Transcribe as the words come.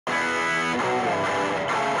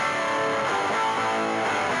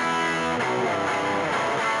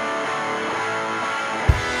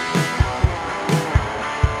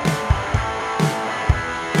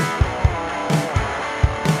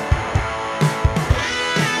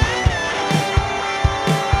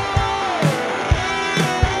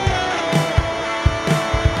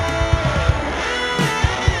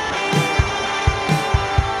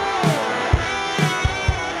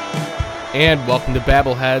and welcome to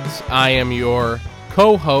Babbleheads. I am your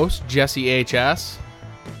co-host, Jesse H.S.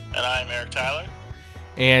 And I'm Eric Tyler.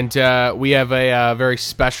 And we have a very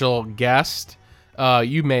special guest.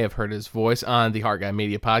 You may have heard his voice on the Heart Guy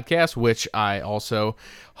Media podcast, which I also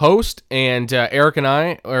host. And Eric and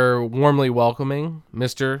I are warmly welcoming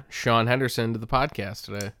Mr. Sean Henderson to the podcast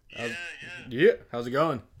today. Yeah. How's it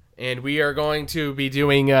going? And we are going to be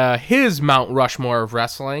doing his Mount Rushmore of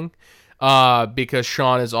wrestling. Because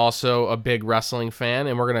Sean is also a big wrestling fan,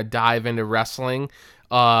 and we're going to dive into wrestling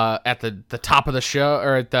at the top of the show,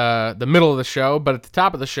 or at the middle of the show. But at the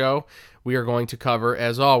top of the show, we are going to cover,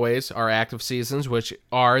 as always, our active seasons, which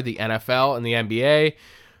are the NFL and the NBA.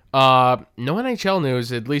 No NHL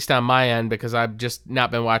news, at least on my end, because I've just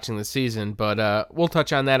not been watching the season, but we'll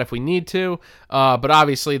touch on that if we need to. But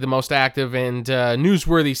obviously, the most active and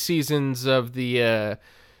newsworthy seasons of the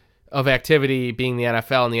of activity being the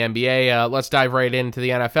NFL and the NBA. Let's dive right into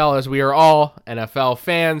the NFL, as we are all NFL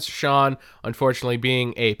fans. Sean, unfortunately,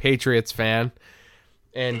 being a Patriots fan,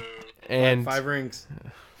 and Five rings.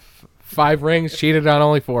 5 rings, cheated on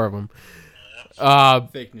only 4 of them.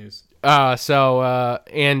 Fake news. So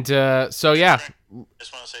yeah.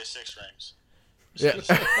 Just want to say 6 rings. Yeah.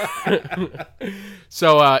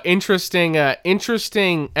 So interesting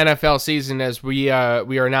NFL season, as we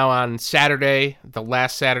are now on Saturday, the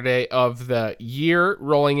last Saturday of the year,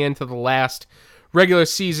 rolling into the last regular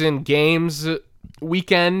season games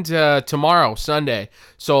weekend tomorrow, Sunday.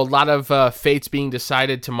 So a lot of fates being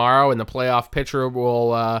decided tomorrow, and the playoff picture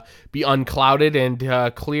will be unclouded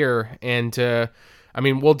and clear.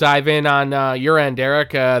 And we'll dive in on your end,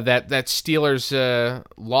 Eric. That Steelers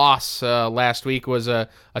loss last week was a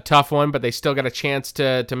tough one, but they still got a chance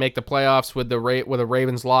to make the playoffs with a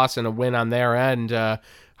Ravens loss and a win on their end. How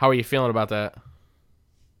are you feeling about that?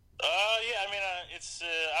 It's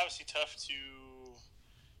obviously tough to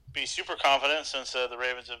be super confident since the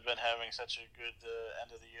Ravens have been having such a good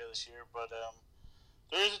end of the year this year. But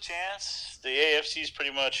there is a chance. The AFC is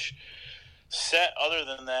pretty much set. Other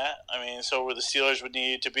than that, so where the Steelers would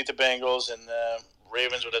need to beat the Bengals, and the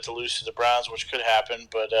Ravens would have to lose to the Browns, which could happen.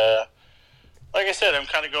 But like I said, I'm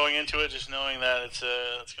kind of going into it just knowing that it's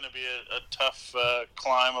going to be a tough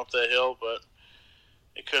climb up the hill, but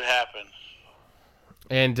it could happen.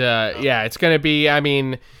 And it's going to be.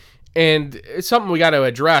 And it's something we got to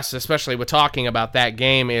address, especially with talking about that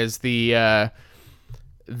game, is the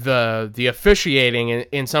officiating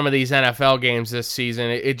in some of these NFL games this season.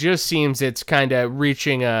 It just seems it's kind of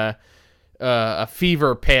reaching a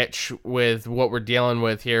fever pitch with what we're dealing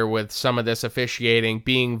with here, with some of this officiating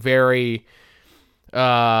being very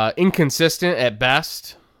inconsistent at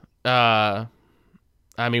best. What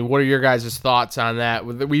are your guys' thoughts on that?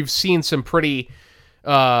 We've seen some pretty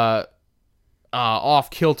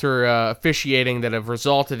off-kilter officiating that have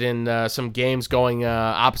resulted in some games going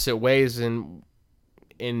opposite ways, and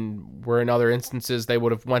where in other instances they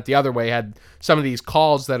would have went the other way had some of these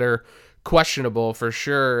calls that are questionable for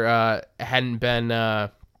sure hadn't been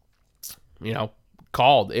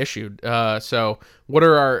issued. So what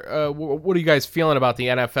are you guys feeling about the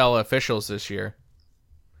NFL officials this year?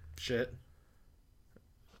 Shit.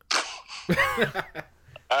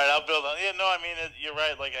 All right, I'll build on. Yeah, no, you're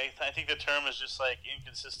right. Like, I think the term is just like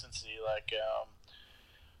inconsistency. Like,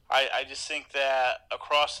 I just think that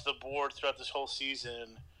across the board throughout this whole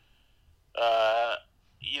season,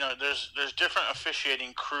 there's different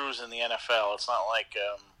officiating crews in the NFL. It's not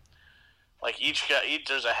like each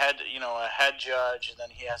there's a head judge, and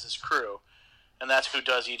then he has his crew, and that's who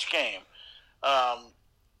does each game. So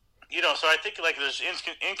I think like there's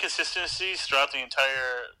inconsistencies throughout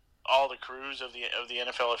all the crews of the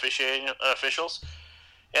NFL officiating officials,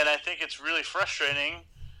 and I think it's really frustrating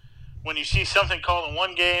when you see something called in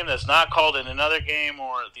one game that's not called in another game,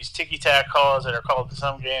 or these ticky-tack calls that are called in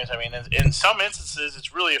some games. In some instances,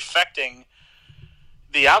 it's really affecting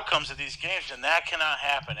the outcomes of these games, and that cannot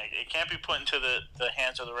happen. It can't be put into the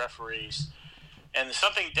hands of the referees, and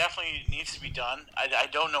something definitely needs to be done. I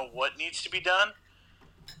don't know what needs to be done,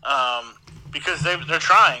 because they're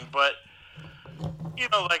trying, but it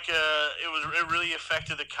really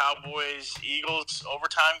affected the Cowboys-Eagles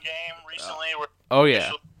overtime game recently. Oh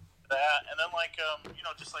yeah. That, and then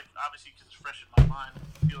just like obviously because it's fresh in my mind,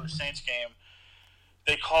 the Steelers Saints game,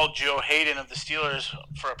 they called Joe Hayden of the Steelers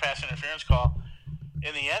for a pass interference call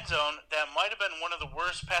in the end zone. That might have been one of the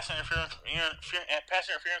worst pass interference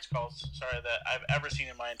calls that I've ever seen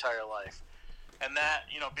in my entire life. And that,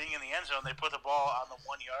 being in the end zone, they put the ball on the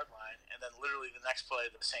 1-yard line, and then literally the next play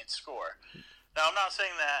the Saints score. Now, I'm not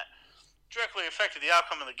saying that directly affected the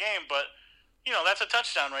outcome of the game, but that's a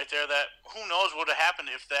touchdown right there that who knows what would have happened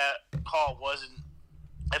if that call wasn't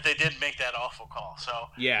if they did make that awful call. So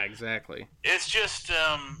Yeah, exactly. it's just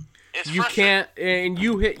it's you can't, and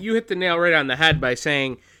you hit the nail right on the head by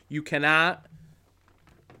saying you cannot.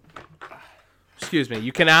 Excuse me.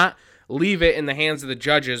 You cannot leave it in the hands of the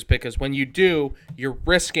judges, because when you do, you're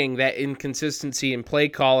risking that inconsistency in play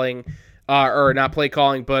calling, or not play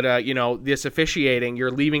calling, but this officiating.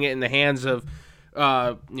 You're leaving it in the hands of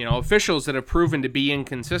officials that have proven to be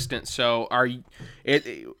inconsistent. So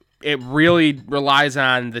it really relies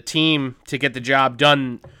on the team to get the job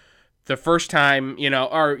done the first time,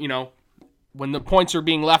 when the points are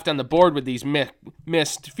being left on the board with these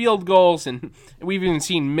missed field goals, and we've even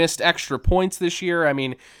seen missed extra points this year. I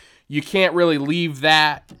mean, you can't really leave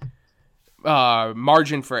that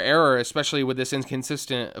margin for error, especially with this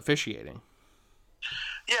inconsistent officiating.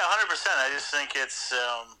 Yeah, 100%. I just think it's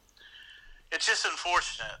just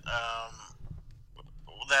unfortunate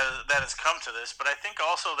that it's come to this. But I think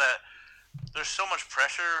also that there's so much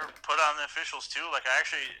pressure put on the officials too. Like,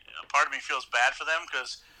 a part of me feels bad for them,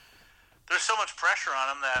 because there's so much pressure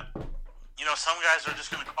on them that, some guys are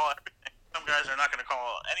just going to call everything. Some guys are not going to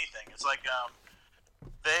call anything. It's like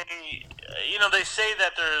they say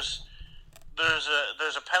that there's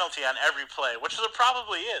a penalty on every play, which there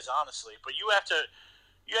probably is, honestly. But you have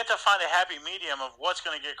to find a happy medium of what's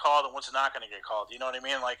going to get called and what's not going to get called. You know what I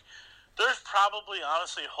mean? Like, there's probably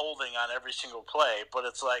honestly holding on every single play, but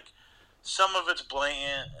it's like some of it's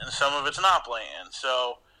blatant and some of it's not blatant.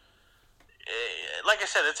 So, like I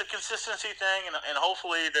said, it's a consistency thing, and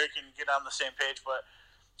hopefully they can get on the same page. But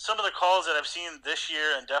some of the calls that I've seen this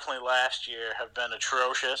year and definitely last year have been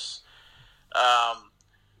atrocious.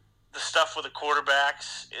 The stuff with the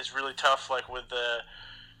quarterbacks is really tough. Like with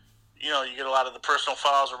you get a lot of the personal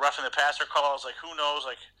fouls or roughing the passer calls. Like, who knows?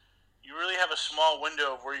 Like, you really have a small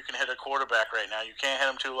window of where you can hit a quarterback right now. You can't hit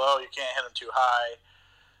them too low. You can't hit them too high.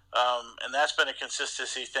 And that's been a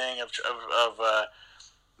consistency thing of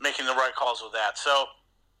making the right calls with that. So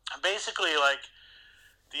basically, like,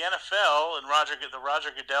 the NFL and the Roger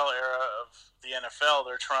Goodell era of the NFL,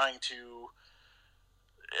 they're trying to.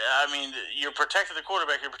 I mean, you're protecting the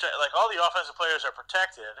quarterback. Like, all the offensive players are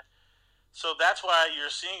protected. So that's why you're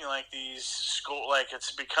seeing like these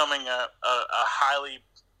it's becoming a highly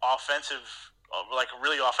offensive, like a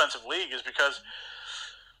really offensive league, is because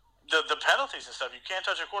the penalties and stuff. You can't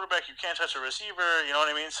touch a quarterback. You can't touch a receiver. You know what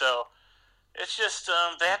I mean? So it's just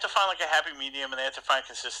they have to find like a happy medium, and they have to find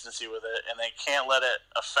consistency with it, and they can't let it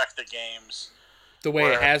affect the games the way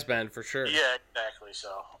it has been, for sure. Yeah, exactly.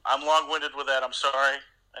 So I'm long-winded with that. I'm sorry.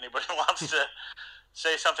 Anybody wants to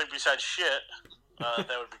say something besides shit, that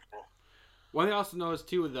would be cool. One thing I also noticed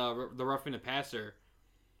too with the roughing the passer,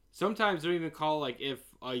 sometimes they don't even call like if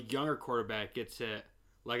a younger quarterback gets hit.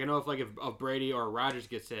 Like, I know if Brady or Rodgers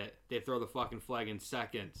gets hit, they throw the fucking flag in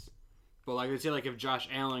seconds. But like they say, like if Josh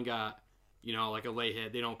Allen got like a late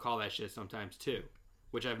hit, they don't call that shit sometimes too,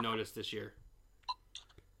 which I've noticed this year.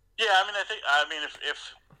 Yeah, I mean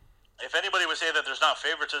if anybody would say that there's not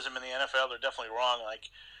favoritism in the NFL, they're definitely wrong. Like,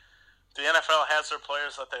 the NFL has their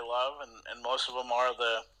players that they love, and most of them are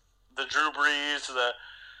the Drew Brees,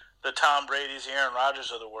 the Tom Brady's, the Aaron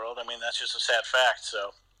Rodgers of the world. I mean, that's just a sad fact. So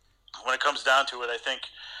when it comes down to it, I think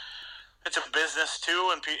it's a business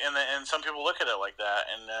too, and some people look at it like that,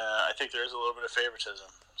 and I think there is a little bit of favoritism.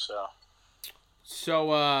 So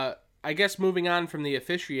I guess moving on from the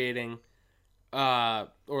officiating, or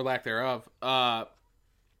lack thereof,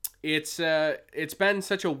 it's been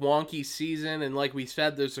such a wonky season, and like we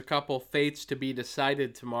said, there's a couple fates to be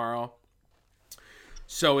decided tomorrow.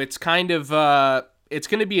 So it's kind of it's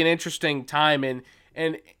going to be an interesting time, and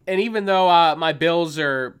even though my Bills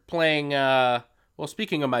are playing,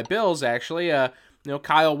 speaking of my Bills, actually,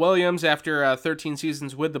 Kyle Williams, after 13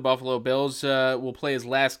 seasons with the Buffalo Bills, will play his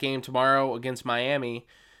last game tomorrow against Miami.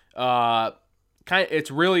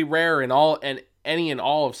 It's really rare in all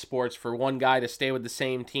of sports for one guy to stay with the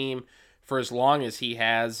same team for as long as he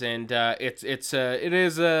has, and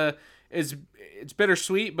it's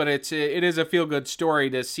bittersweet, but it is a feel good story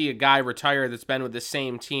to see a guy retire that's been with the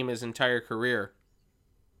same team his entire career.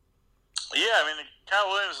 Yeah, I mean, Kyle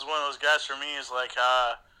Williams is one of those guys for me. Is like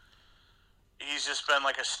he's just been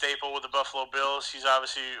like a staple with the Buffalo Bills. He's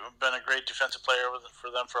obviously been a great defensive player for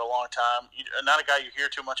them for a long time. Not a guy you hear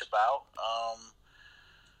too much about.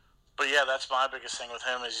 But yeah, that's my biggest thing with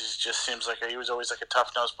him. Is he just seems like he was always like a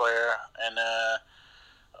tough-nosed player, and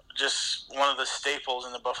just one of the staples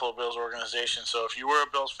in the Buffalo Bills organization. So if you were a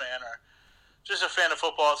Bills fan or just a fan of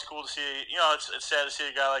football, it's cool to see. It's sad to see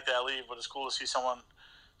a guy like that leave, but it's cool to see someone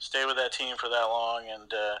stay with that team for that long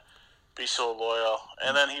and be so loyal.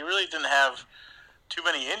 And then he really didn't have too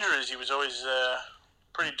many injuries. He was always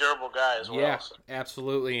pretty durable guy as well. Yeah, So.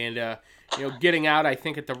 absolutely. And, getting out, I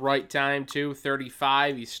think, at the right time, too.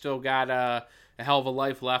 35, he's still got a hell of a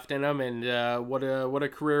life left in him. And what a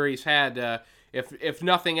career he's had. If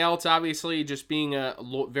nothing else, obviously, just being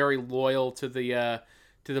very loyal to the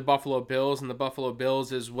Buffalo Bills, and the Buffalo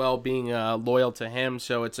Bills as well being loyal to him.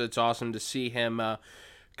 So it's awesome to see him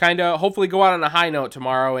kind of hopefully go out on a high note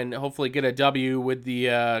tomorrow and hopefully get a W with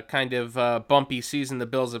the kind of bumpy season the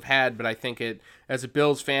Bills have had. But I think as a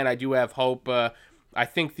Bills fan, I do have hope. I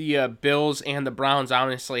think the Bills and the Browns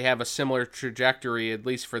honestly have a similar trajectory, at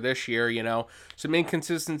least for this year. Some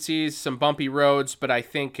inconsistencies, some bumpy roads, but I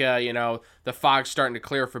think the fog's starting to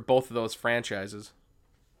clear for both of those franchises.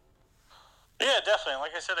 Yeah, definitely.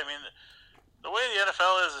 Like I said, I mean, the way the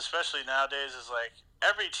NFL is, especially nowadays, is like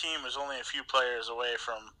every team is only a few players away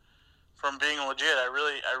from being legit. I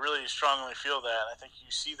really strongly feel that. I think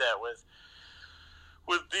you see that with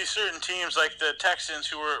these certain teams like the Texans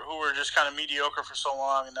who were just kind of mediocre for so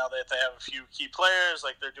long, and now that they have a few key players,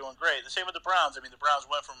 like they're doing great. The same with the Browns. I mean, the Browns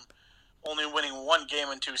went from only winning one game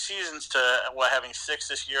in 2 seasons to having 6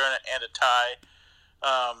 this year and a tie.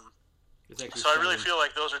 So I really feel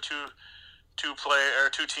like those are two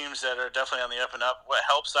teams that are definitely on the up and up. What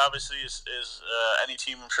helps, obviously, is any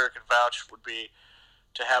team I'm sure could vouch would be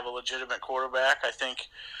to have a legitimate quarterback. I think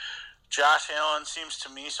Josh Allen seems to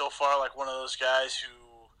me so far like one of those guys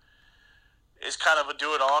who is kind of a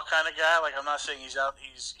do-it-all kind of guy. Like, I'm not saying he's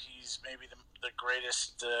maybe the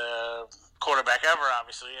greatest quarterback ever,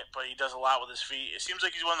 obviously, but he does a lot with his feet. It seems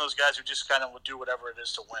like he's one of those guys who just kind of would do whatever it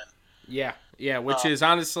is to win. Yeah, which is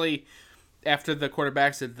honestly, after the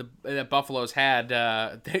quarterbacks that Buffalo's had,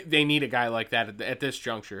 they need a guy like that at this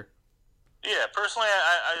juncture. Yeah, personally,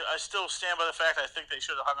 I still stand by the fact I think they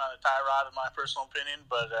should have hung on to Tyrod, in my personal opinion,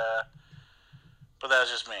 but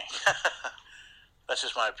that's just me. That's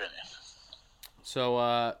just my opinion.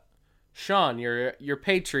 So, Sean, your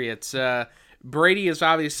Patriots. Brady is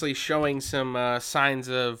obviously showing some slight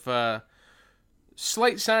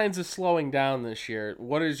signs of slowing down this year.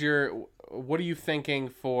 What are you thinking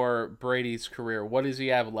for Brady's career? What does he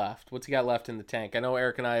have left? What's he got left in the tank? I know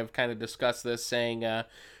Eric and I have kind of discussed this, saying,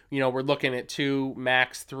 we're looking at 2,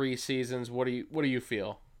 max 3 seasons. What do you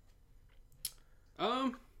feel?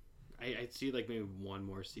 I'd see like maybe one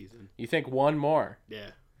more season. You think one more?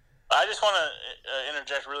 Yeah. I just want to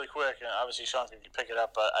interject really quick, and obviously Sean can pick it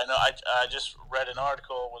up, but I know I just read an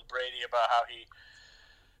article with Brady about how he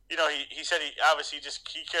said he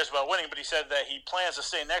cares about winning, but he said that he plans to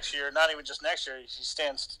stay next year, not even just next year.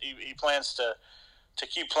 He plans to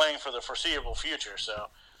keep playing for the foreseeable future. So,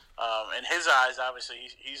 in his eyes, obviously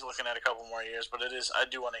he's looking at a couple more years, but I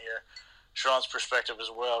do want to hear Sean's perspective as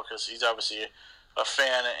well, because he's obviously a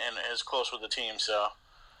fan and is close with the team.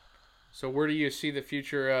 So where do you see the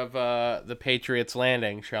future of the Patriots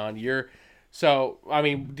landing, Sean? He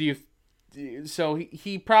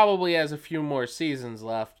probably has a few more seasons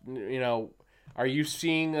left. Are you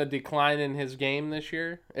seeing a decline in his game this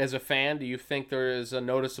year? As a fan, do you think there is a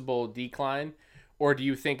noticeable decline? Or do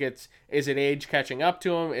you think is it age catching up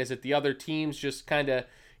to him? Is it the other teams just kind of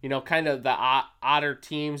the odder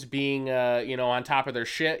teams being, on top of their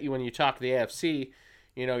shit? When you talk to the AFC,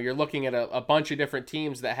 you're looking at a bunch of different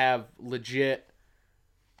teams that have legit,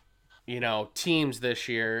 teams this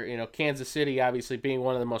year. Kansas City obviously being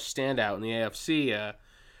one of the most standout in the AFC.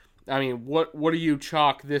 What do you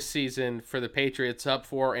chalk this season for the Patriots up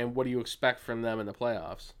for, and what do you expect from them in the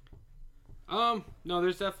playoffs? No,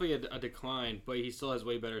 there's definitely a decline, but he still has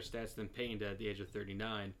way better stats than Peyton did at the age of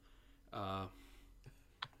 39. Had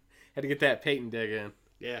to get that Peyton dig in.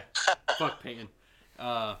 Yeah. Fuck Peyton.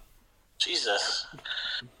 Jesus.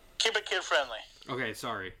 Keep it kid friendly. Okay,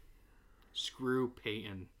 sorry. Screw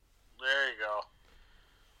Peyton. There you go.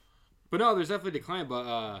 But no, there's definitely a decline.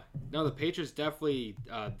 But no, the Patriots definitely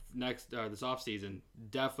this offseason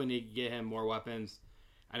definitely need to get him more weapons.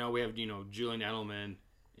 I know we have Julian Edelman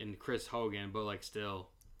and Chris Hogan, but still.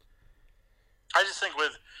 I just think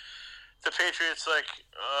with the Patriots,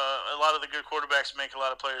 a lot of the good quarterbacks make a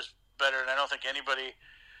lot of players better, and I don't think anybody,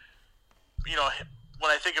 when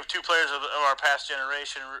I think of 2 players of our past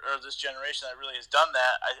generation or this generation that really has done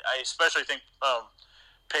that, I especially think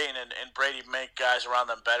Peyton and Brady make guys around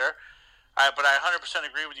them better. But I 100%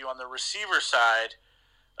 agree with you on the receiver side.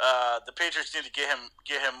 The Patriots need to get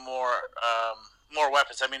him more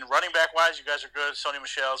weapons. I mean, running back wise, you guys are good. Sony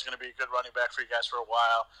Michel is going to be a good running back for you guys for a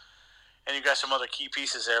while, and you got some other key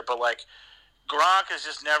pieces there. But Gronk is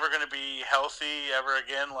just never going to be healthy ever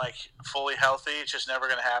again, fully healthy. It's just never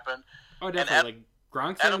going to happen. Oh, definitely.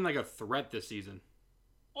 Gronk's not even a threat this season.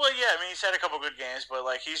 Well, yeah, I mean, he's had a couple good games, but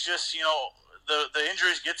he's just the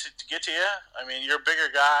injuries get to you. I mean, you're a bigger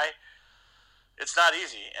guy. It's not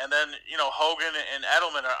easy. And then Hogan and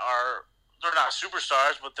Edelman are they're not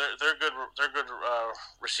superstars, but they're good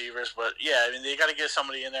receivers. But yeah, I mean they got to get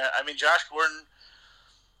somebody in there. I mean Josh Gordon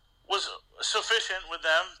was sufficient with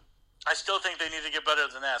them. I still think they need to get better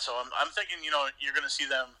than that. So I'm thinking you're going to see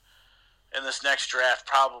them in this next draft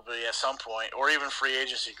probably at some point, or even free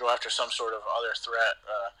agency, go after some sort of other threat.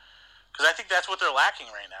 Because I think that's what they're lacking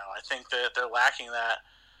right now. I think that they're lacking that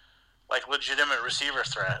like legitimate receiver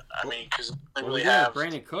threat. I mean, because they really have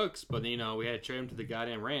Brandon Cooks, but we had to trade him to the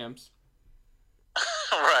goddamn Rams.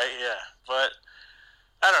 Right, yeah, but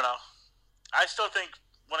I don't know. I still think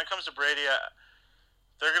when it comes to Brady,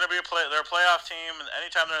 they're going to be they're a playoff team, and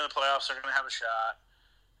anytime they're in the playoffs, they're going to have a shot.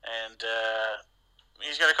 And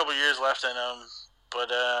he's got a couple years left in him,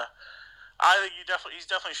 but I think he's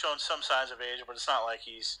definitely shown some signs of age, but it's not like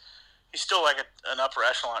he's still like an upper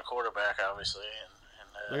echelon quarterback, obviously. And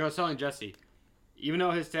like I was telling Jesse, even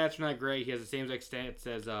though his stats are not great, he has the same exact stats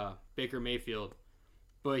as Baker Mayfield,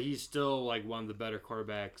 but he's still like one of the better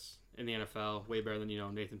quarterbacks in the NFL, way better than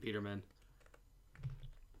Nathan Peterman.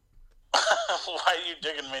 Why are you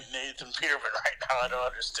digging Nathan Peterman right now? I don't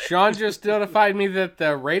understand. Sean just notified me that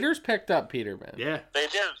the Raiders picked up Peterman. Yeah. They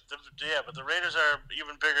did. Yeah, but the Raiders are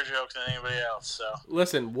even bigger joke than anybody else. So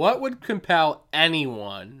listen, what would compel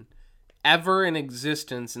anyone ever in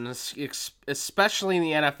existence, and especially in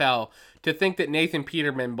the NFL, to think that Nathan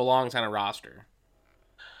Peterman belongs on a roster?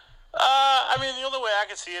 I mean, the only way I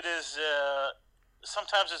can see it is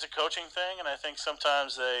sometimes it's a coaching thing, and I think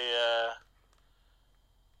sometimes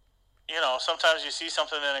sometimes you see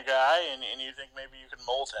something in a guy, and you think maybe you can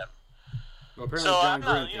mold him. Well, apparently so John I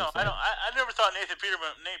Gruden never thought Nate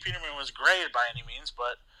Peterman was great by any means,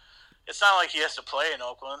 but it's not like he has to play in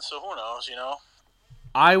Oakland, so who knows,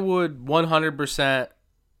 I would 100%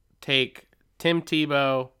 take Tim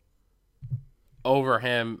Tebow over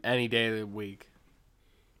him any day of the week.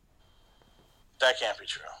 That can't be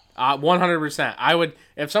true. 100%. I would,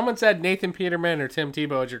 if someone said Nathan Peterman or Tim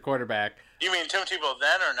Tebow as your quarterback. You mean Tim Tebow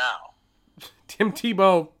then or now? Tim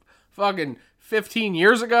Tebow fucking 15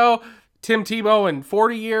 years ago, Tim Tebow in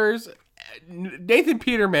 40 years, Nathan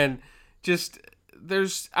Peterman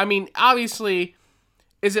obviously,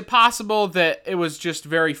 is it possible that it was just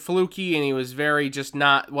very fluky and he was very just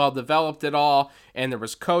not well developed at all, and there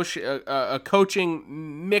was a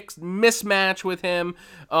coaching mismatch with him?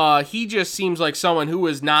 He just seems like someone who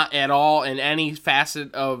is not at all in any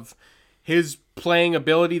facet of his playing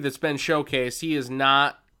ability that's been showcased. He is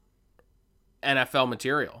not NFL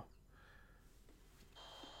material.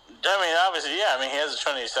 I mean, obviously, yeah. I mean, he has a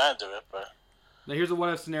funny side to it, but now here's a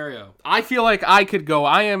what-if scenario. I feel like I could go.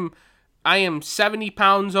 I am 70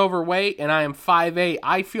 pounds overweight and I am 5'8".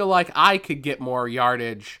 I feel like I could get more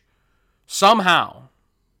yardage somehow.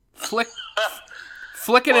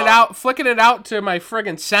 Flicking it out to my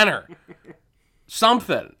friggin' center.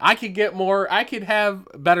 Something. I could get more. I could have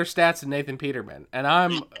better stats than Nathan Peterman, and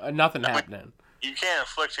I'm nothing happening. You can't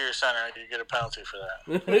flick to your center; you get a penalty for that.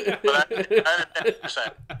 But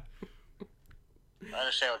I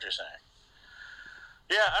understand what you're saying.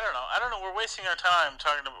 Yeah, I don't know. We're wasting our time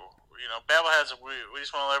talking about. Babbleheads. We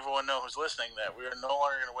just want to let everyone know who's listening that we are no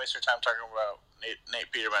longer going to waste our time talking about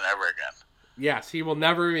Nate Peterman ever again. Yes, he will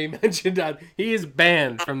never be mentioned. He is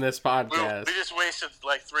banned from this podcast. We just wasted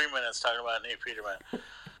like 3 minutes talking about Nate Peterman.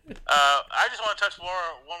 I just want to touch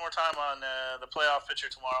one more time on the playoff picture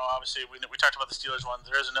tomorrow. Obviously, we talked about the Steelers one.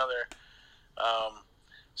 There is another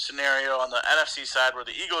scenario on the NFC side where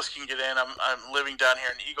the Eagles can get in. I'm living down here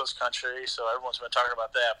in Eagles country, so everyone's been talking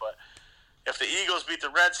about that. But if the Eagles beat the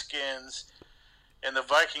Redskins and the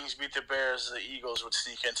Vikings beat the Bears, the Eagles would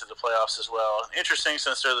sneak into the playoffs as well. Interesting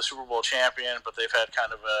since they're the Super Bowl champion, but they've had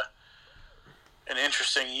kind of an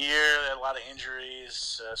interesting year. They had a lot of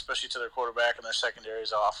injuries, especially to their quarterback, and their secondary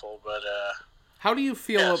is awful. But how do you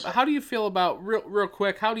feel? How do you feel about real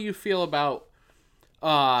quick? How do you feel about?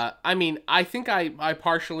 I mean, I think I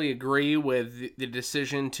partially agree with the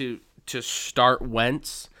decision to start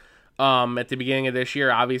Wentz at the beginning of this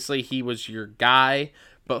year. Obviously, he was your guy.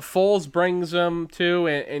 But Foles brings them too,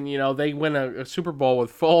 and they win a Super Bowl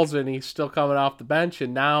with Foles, and he's still coming off the bench,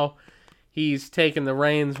 and now he's taking the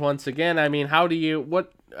reins once again. I mean,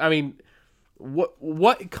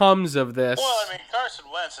 what comes of this? Well, I mean, Carson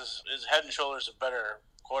Wentz is head and shoulders a better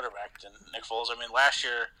quarterback than Nick Foles. I mean, last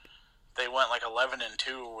year they went like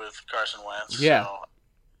 11-2 with Carson Wentz. Yeah. So,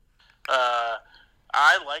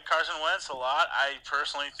 I like Carson Wentz a lot. I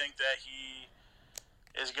personally think that he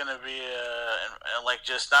is going to be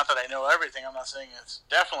just not that I know everything. I'm not saying it's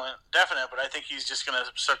definite, but I think he's just going to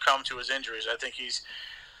succumb to his injuries. I think he's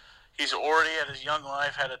he's already at his young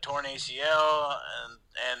life had a torn ACL,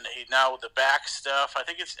 and he now with the back stuff. I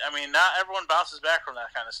think not everyone bounces back from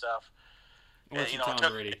that kind of stuff. Unless You you're know,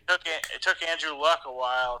 Tom Brady. it took Andrew Luck a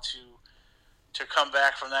while to come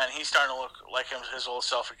back from that, and he's starting to look like his old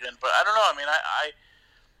self again. But I don't know. I mean,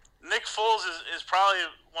 Nick Foles is probably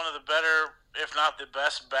one of the better, if not the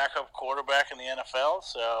best, backup quarterback in the NFL.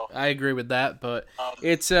 So I agree with that, but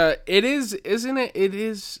it is, isn't it? It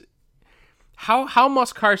is. How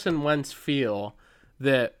must Carson Wentz feel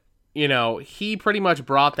that, you know, he pretty much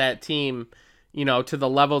brought that team, you know, to the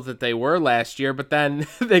level that they were last year, but then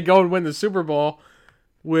they go and win the Super Bowl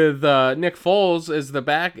with Nick Foles as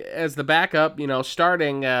the backup, you know,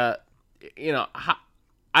 starting. You know,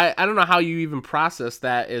 I don't know how you even process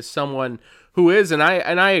that as someone who is, and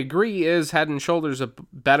I agree, is head and shoulders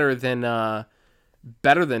better than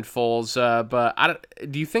Foles. But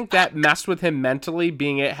do you think that messed with him mentally,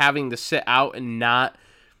 having to sit out and not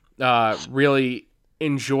really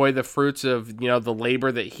enjoy the fruits of, you know, the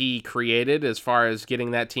labor that he created as far as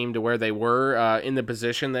getting that team to where they were in the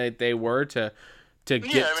position that they were to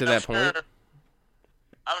get to that point?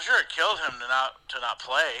 I'm sure it killed him to not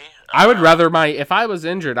play. I would rather if I was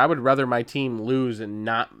injured, I would rather my team lose and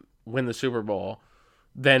not win the Super Bowl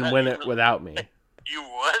than win it without me. You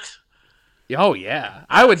would? Oh yeah,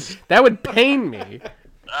 I would. That would pain me. I don't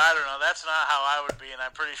know. That's not how I would be, and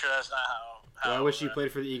I'm pretty sure that's not how. Well, I wish you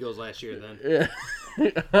played for the Eagles last year then. Yeah.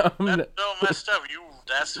 That's so messed up.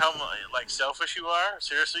 That's how selfish you are.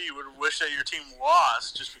 Seriously, you would wish that your team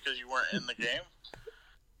lost just because you weren't in the game.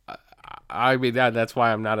 I mean that's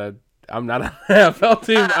why I'm not an NFL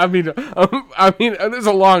team. I mean, there's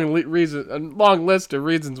a long list of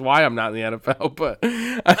reasons why I'm not in the NFL. But no,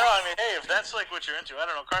 I mean, hey, if that's like what you're into, I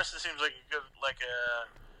don't know. Carson seems like a good,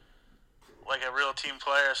 like a real team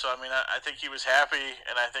player. So I mean, I think he was happy,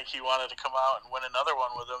 and I think he wanted to come out and win another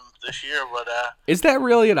one with him this year. But is that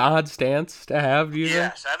really an odd stance to have? Do you think?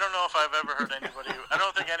 Yes, I don't know if I've ever heard anybody. I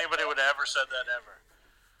don't think anybody would have ever said that ever.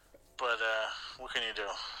 But what can you do?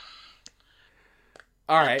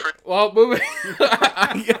 All right. Well, moving.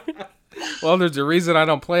 Well, there's a reason I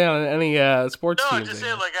don't play on any sports teams. No, just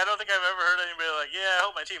saying, I don't think I've ever heard anybody I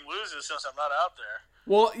hope my team loses since I'm not out there.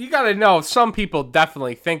 Well, you got to know, some people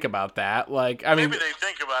definitely think about that. Maybe they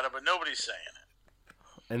think about it, but nobody's saying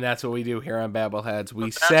it. And that's what we do here on Babbleheads.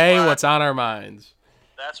 We say what's on our minds.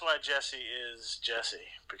 That's why Jesse is Jesse,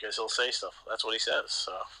 because he'll say stuff. That's what he says,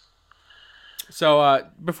 So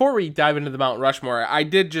before we dive into the Mount Rushmore, I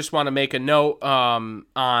did just want to make a note on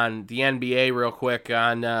the NBA real quick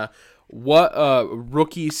on what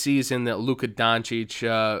rookie season that Luka Doncic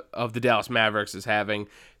of the Dallas Mavericks is having.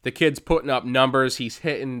 The kid's putting up numbers. He's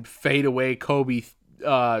hitting fadeaway Kobe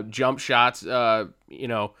jump shots,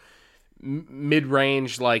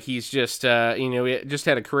 mid-range. Like he's just, he just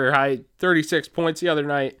had a career high 36 points the other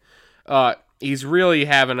night. He's really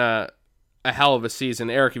having a hell of a season.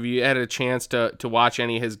 Eric, have you had a chance to watch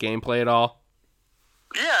any of his gameplay at all?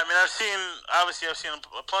 Yeah, I mean, I've seen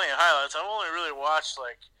plenty of highlights. I've only really watched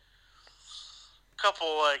a couple.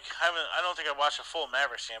 I don't think I watched a full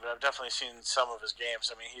Mavericks game, but I've definitely seen some of his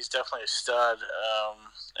games. I mean, he's definitely a stud.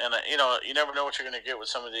 And you never know what you're going to get with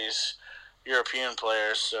some of these European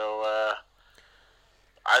players. So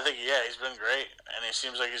I think he's been great, and he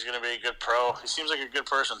seems like he's going to be a good pro. He seems like a good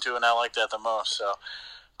person too, and I like that the most. So.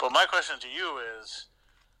 But my question to you is,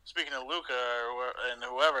 speaking of Luka and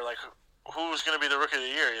whoever, who's going to be the rookie of the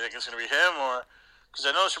year? You think it's going to be him, or because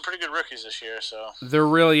I know there's some pretty good rookies this year? So there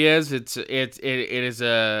really is. It is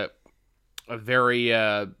a very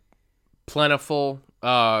plentiful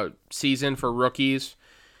season for rookies,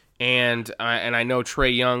 and I know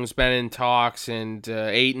Trae Young's been in talks and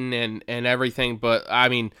Ayton and everything, but I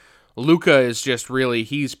mean Luka is just really,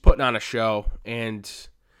 he's putting on a show, and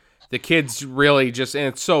the kid's really just, and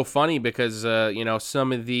it's so funny because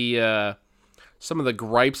some of the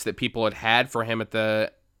gripes that people had for him at the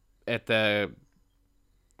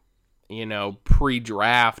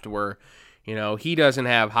pre-draft were, he doesn't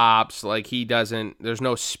have hops, there's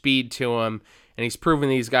no speed to him, and he's proving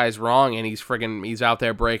these guys wrong, and he's out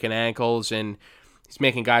there breaking ankles, and he's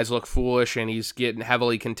making guys look foolish, and he's getting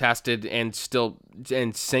heavily contested and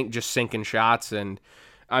sinking shots, and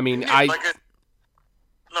I mean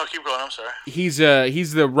No, keep going. I'm sorry. He's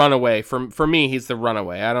the runaway. For me, he's the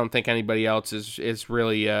runaway. I don't think anybody else is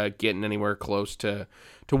really getting anywhere close to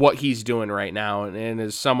what he's doing right now. And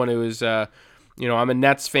as someone who is, I'm a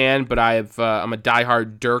Nets fan, but I'm a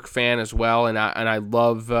diehard Dirk fan as well. And I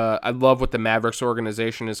love what the Mavericks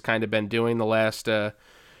organization has kind of been doing the last,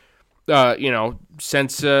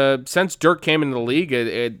 since Dirk came into the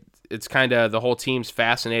league. it's kind of the whole team's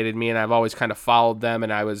fascinated me, and I've always kind of followed them.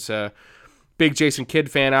 And I was a big Jason Kidd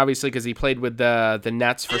fan, obviously, because he played with the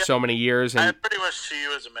Nets for so many years. And I pretty much see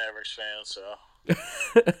you as a Mavericks fan, so.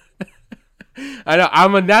 I know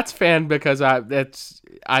I'm a Nets fan because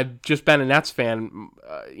I've just been a Nets fan,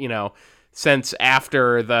 since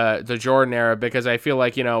after the Jordan era, because I feel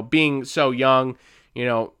like, being so young,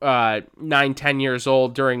 9-10 years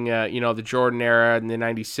old during the Jordan era in the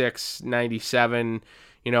 96, 97,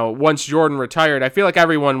 once Jordan retired, I feel like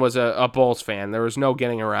everyone was a Bulls fan. There was no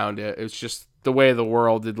getting around it. It's just the way of the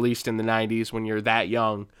world, at least in the 90s when you're that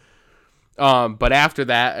young. But after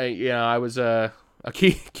that, I was a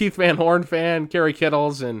Keith Van Horn fan, Kerry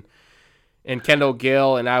Kittles, and Kendall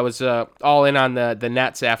Gill, and I was all in on the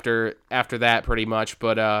Nets after that, pretty much.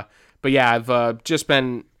 But yeah, I've just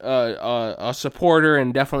been a supporter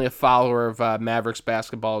and definitely a follower of Mavericks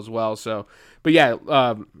basketball as well. So, but yeah,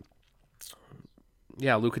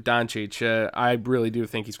 Luka Doncic, I really do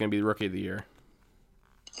think he's going to be the Rookie of the Year.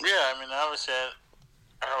 Yeah, I mean, obviously,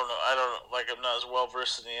 I don't know, like, I'm not as well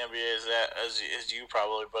versed in the NBA as you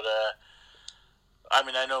probably, but I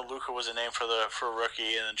mean, I know Luka was a name for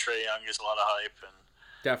rookie, and then Trae Young gets a lot of hype, and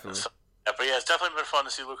Definitely. Yeah, but yeah, it's definitely been fun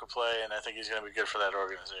to see Luka play, and I think he's going to be good for that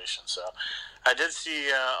organization. So, I did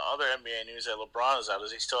see other NBA news that LeBron is out.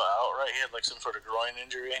 Is he still out? Right, he had like some sort of groin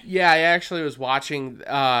injury. Yeah, I actually was watching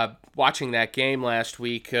that game last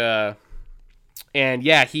week, and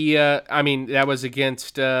yeah, he. I mean, that was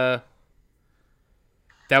against the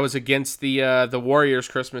Warriors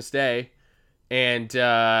Christmas Day. And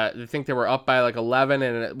I think they were up by like 11,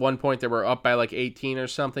 and at one point they were up by like 18 or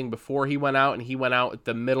something before he went out, and he went out at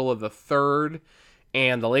the middle of the third,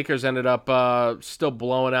 and the Lakers ended up still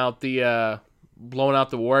blowing out the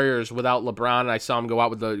Warriors without LeBron. And I saw him go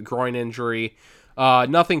out with a groin injury.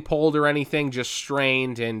 Nothing pulled or anything, just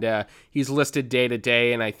strained, and he's listed day to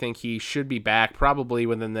day, and I think he should be back probably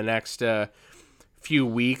within the next few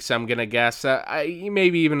weeks, I'm going to guess.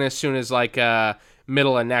 Maybe even as soon as like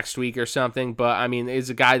middle of next week or something, but I mean, he's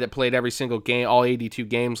a guy that played every single game, all 82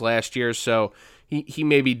 games last year, so he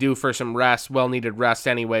may be due for some rest, well-needed rest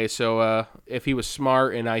anyway. So if he was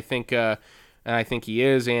smart, and I think he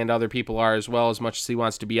is, and other people are as well, as much as he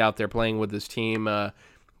wants to be out there playing with his team,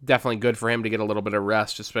 definitely good for him to get a little bit of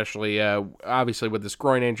rest, especially obviously with this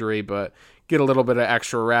groin injury, but get a little bit of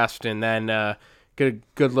extra rest, and then get a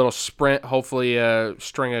good little sprint, hopefully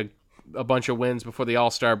string a bunch of wins before the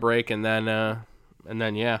All-Star break, and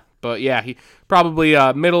then yeah. But yeah, he probably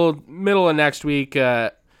middle of next week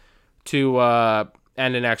to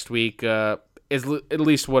end of next week is at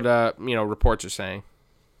least what reports are saying.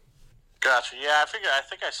 Gotcha. Yeah, I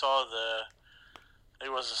think I saw he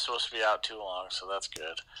wasn't supposed to be out too long, so that's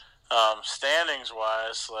good. Standings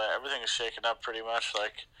wise, like, everything is shaken up pretty much,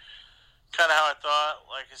 like kind of how I thought.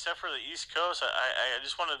 Like, except for the East Coast, I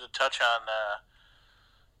just wanted to touch on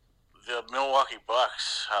the Milwaukee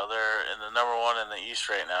Bucks, how they're in the number one in the East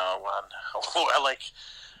right now.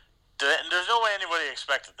 There's no way anybody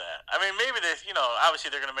expected that. I mean, maybe obviously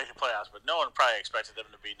they're going to make the playoffs, but no one probably expected them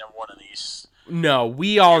to be number one in the East. No,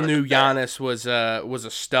 we all knew Giannis was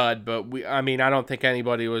a stud, but I don't think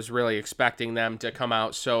anybody was really expecting them to come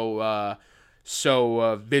out so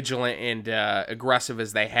vigilant and aggressive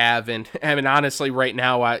as they have. And I mean, honestly, right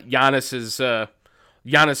now, Giannis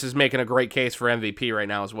is making a great case for MVP right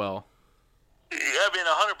now as well. Yeah, I mean,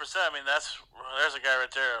 100%. I mean, there's a guy right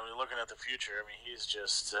there. I mean, looking at the future, I mean, he's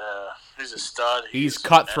just he's a stud. He's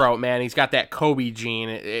cutthroat, man. He's got that Kobe gene.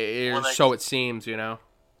 So it seems, Yeah,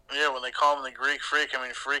 when they call him the Greek Freak, I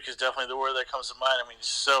mean, freak is definitely the word that comes to mind. I mean, he's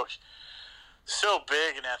so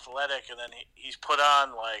big and athletic, and then he's put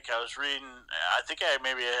on, like, I was reading, I think I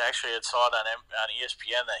actually had saw it on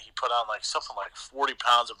ESPN that he put on like something like 40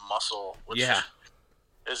 pounds of muscle, which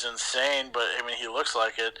is insane. But I mean, he looks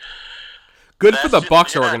like it. Good for the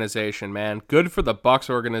Bucks organization, man. Good for the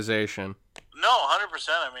Bucks organization. No, 100%.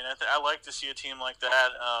 I mean, I like to see a team like that,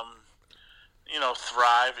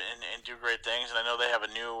 thrive and do great things. And I know they have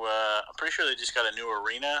a new. I'm pretty sure they just got a new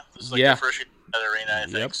arena. This is like their first year at that arena, I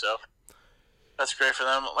think. So that's great for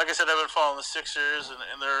them. Like I said, I've been following the Sixers,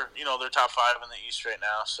 and they're top 5 in the East right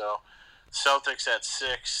now. So Celtics at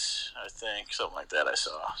 6, I think, something like that. I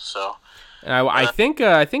saw. So. And I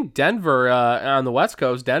think Denver on the West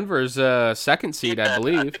Coast. Denver's second seed, I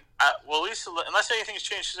believe. Well, at least unless anything's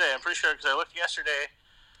changed today, I'm pretty sure, because I looked yesterday.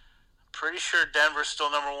 Pretty sure Denver's still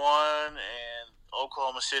number 1, and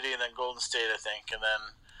Oklahoma City, and then Golden State, I think, and then.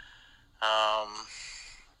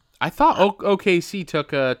 I thought OKC took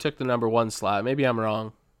the number 1 slot. Maybe I'm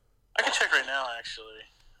wrong. I can check right now, actually.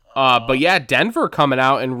 But yeah, Denver coming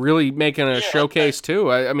out and really making a Yeah, showcase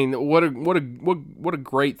too. I mean, what a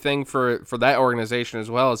great thing for that organization as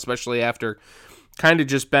well, especially after kind of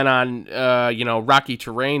just been on rocky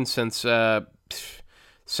terrain since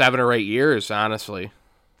 7 or 8 years, honestly.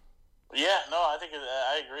 Yeah, no, I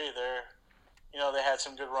agree. They had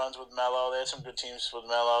some good runs with Melo. They had some good teams with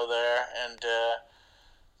Melo there, and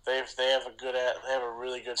they have a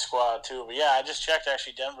really good squad too. But yeah, I just checked.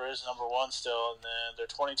 Actually, Denver is number 1 still, and they're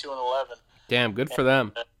 22-11. Damn, good for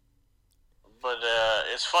them. But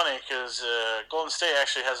it's funny because Golden State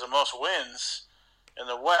actually has the most wins in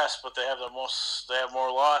the West, but they have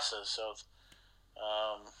more losses. So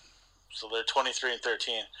they're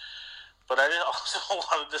 23-13. But I also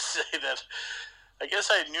wanted to say that I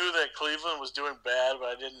guess I knew that Cleveland was doing bad, but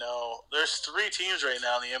I didn't know. There's 3 teams right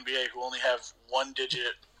now in the NBA who only have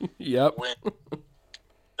 1-digit Yep. win.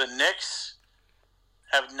 The Knicks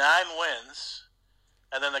have 9 wins,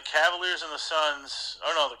 and then the Cavaliers and the Suns.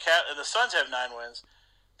 Oh no, the Suns have 9 wins.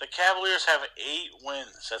 The Cavaliers have 8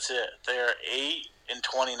 wins. That's it. They are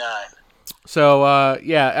 8-29. So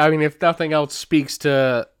yeah, I mean, if nothing else speaks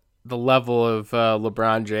to the level of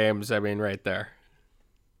LeBron James, I mean, right there.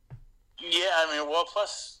 Yeah, I mean,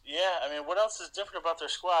 what else is different about their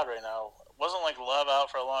squad right now? Wasn't like Love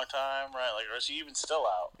out for a long time, right? Like, or is he even still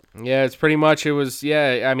out? Yeah, it's pretty much. It was.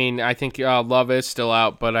 Yeah, I mean, I think Love is still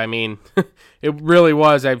out, but I mean, it really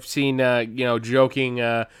was. I've seen joking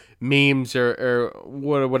memes or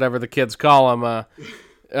whatever the kids call them.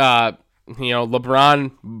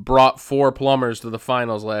 LeBron brought 4 plumbers to the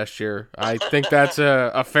finals last year. I think that's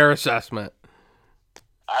a fair assessment.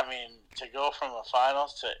 I mean, to go from the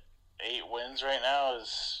finals to 8 wins right now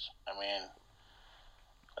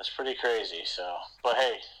that's pretty crazy. So, but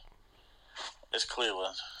hey, it's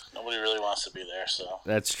Cleveland. Nobody really wants to be there. So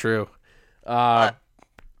that's true. But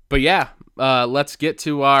yeah, let's get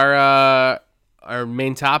to our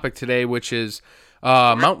main topic today, which is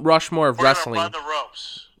Mount Rushmore of wrestling. We're gonna run the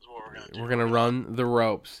ropes. Is what we're gonna do. We're gonna run the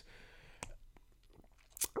ropes.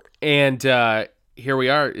 And here we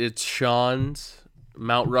are. It's Sean's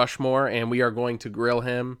Mount Rushmore, and we are going to grill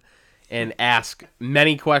him and ask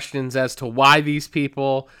many questions as to why these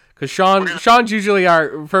people. Because Sean's usually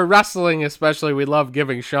for wrestling especially, we love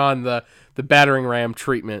giving Sean the battering ram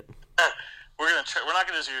treatment. We're not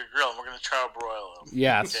gonna do your grill. We're gonna charbroil him.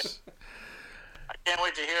 Yes. Okay? I can't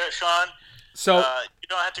wait to hear it, Sean. So you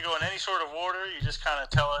don't have to go in any sort of order. You just kind of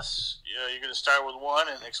tell us. You're going to start with one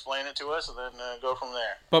and explain it to us, and then go from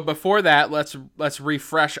there. But before that, let's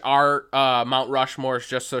refresh our Mount Rushmores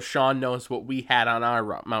just so Sean knows what we had on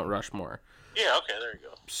our Mount Rushmore. Yeah. Okay. There you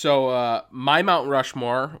go. So my Mount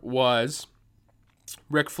Rushmore was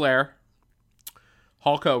Ric Flair,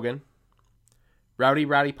 Hulk Hogan,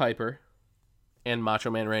 Rowdy Piper, and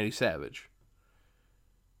Macho Man Randy Savage.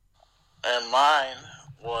 And mine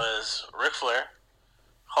was Ric Flair,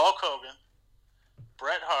 Hulk Hogan,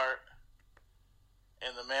 Bret Hart,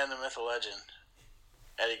 and the man, the myth, the legend,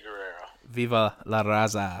 Eddie Guerrero. Viva la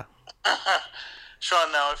Raza.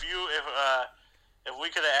 Sean, now if we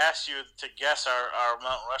could have asked you to guess our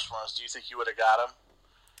Mount Rushmores, do you think you would have got them?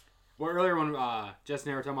 Well, earlier when Jess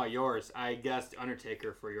and I were talking about yours, I guessed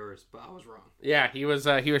Undertaker for yours, but I was wrong. Yeah, he was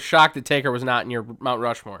shocked that Taker was not in your Mount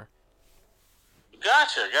Rushmore.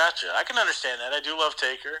 Gotcha. I can understand that. I do love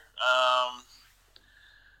Taker. I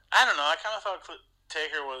don't know. I kind of thought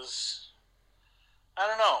Taker was. I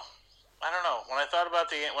don't know. When I thought about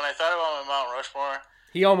my Mount Rushmore,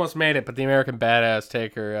 he almost made it, but the American Badass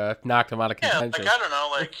Taker knocked him out of contention. I don't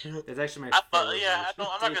know. It's actually my favorite.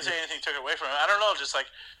 I'm not gonna say anything took it away from him. I don't know. Just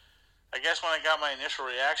I guess when I got my initial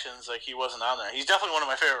reactions, he wasn't on there. He's definitely one of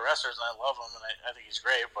my favorite wrestlers, and I love him, and I think he's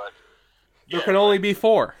great. But there can only be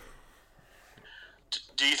 4.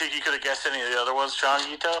 Do you think you could have guessed any of the other ones, Sean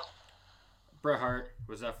Gito? Bret Hart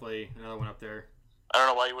was definitely another one up there. I don't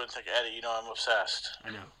know why you wouldn't think Eddie. I'm obsessed.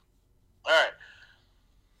 I know. All right.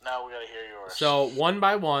 Now we got to hear yours. So, one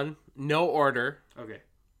by one, no order. Okay.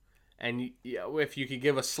 And if you could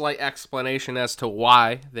give a slight explanation as to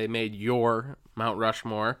why they made your Mount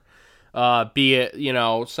Rushmore, be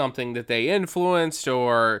it, something that they influenced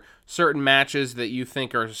or certain matches that you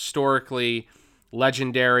think are historically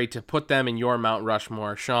legendary to put them in your Mount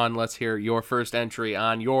Rushmore. Sean, let's hear your first entry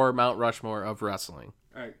on your Mount Rushmore of wrestling.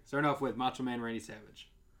 All right, starting off with Macho Man Randy Savage.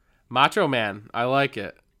 Macho Man, I like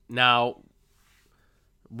it. Now,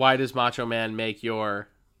 why does Macho Man make your...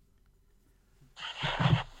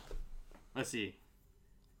 Let's see.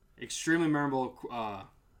 Extremely memorable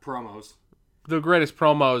promos. The greatest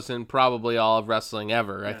promos in probably all of wrestling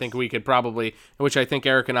ever. Yes. I think we could probably... Which I think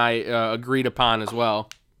Eric and I agreed upon as well.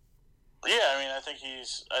 Yeah, I mean, I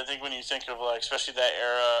think when you think of like, especially that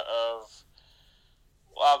era of,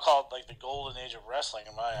 well, I'll call it like the golden age of wrestling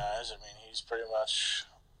in my eyes. I mean, he's pretty much,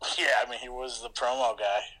 yeah. I mean, he was the promo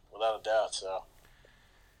guy without a doubt. So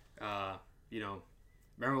You know,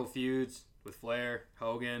 memorable feuds with Flair,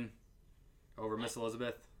 Hogan, over Miss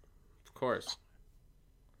Elizabeth, Of course.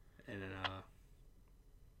 and then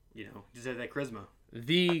just had that charisma.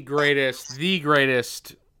 The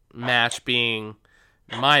greatest match being,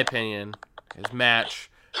 in my opinion, his match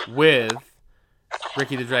with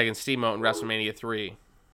Ricky the Dragon Steamboat in WrestleMania 3.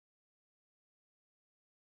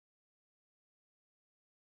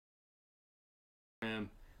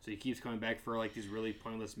 So he keeps coming back for like these really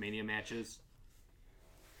pointless Mania matches.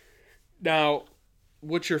 Now,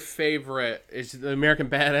 what's your favorite? Is the American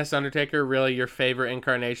Badass Undertaker really your favorite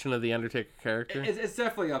incarnation of the Undertaker character? It's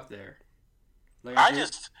definitely up there. Like, I mean,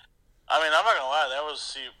 I'm not gonna lie. That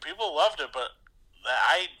was people loved it, but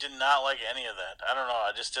I did not like any of that. I don't know.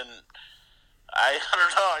 I just didn't. I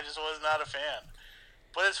don't know. I just was not a fan.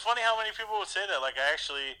 But it's funny how many people would say that. Like,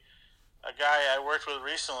 a guy I worked with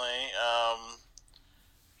recently,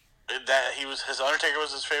 that his Undertaker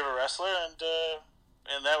was his favorite wrestler,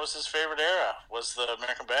 and that was his favorite era, was the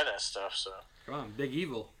American Badass stuff. So come on, Big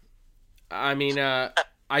Evil. I mean,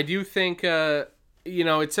 I do think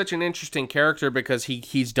it's such an interesting character because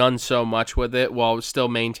he's done so much with it while still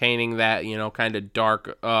maintaining that kind of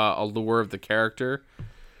dark allure of the character.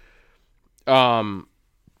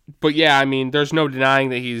 But yeah, I mean, there's no denying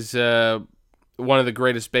that he's one of the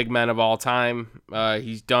greatest big men of all time.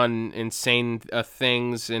 He's done insane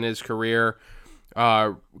things in his career.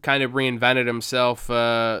 Kind of reinvented himself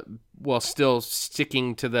while still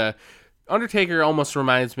sticking to the... Undertaker almost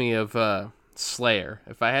reminds me of Slayer.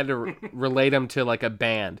 If I had to relate him to like a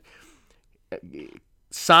band.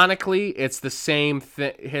 Sonically, it's the same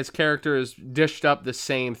thing. His character is dished up the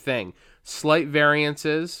same thing. Slight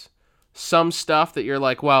variances. Some stuff that you're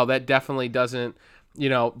like, wow, that definitely doesn't...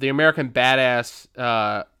 the American Badass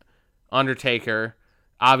Undertaker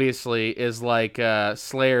obviously is like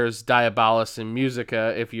Slayer's Diabolus in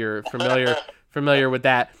Musica, if you're familiar with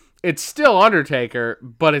that. It's still Undertaker,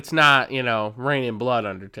 but it's not, Rain in Blood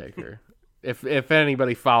Undertaker. If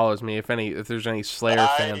anybody follows me, if there's any Slayer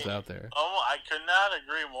fans out there. Oh, I could not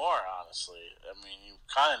agree more, honestly. I mean, you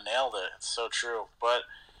kind of nailed it. It's so true. But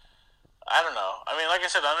I don't know. I mean, like I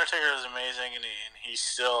said, Undertaker is amazing, and he's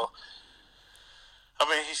still... I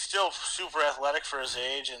mean, he's still super athletic for his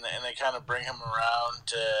age, and they kind of bring him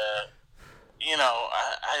around.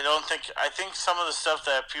 I don't think. I think some of the stuff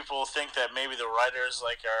that people think that maybe the writers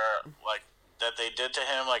are that they did to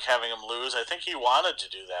him, like having him lose. I think he wanted to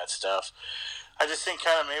do that stuff. I just think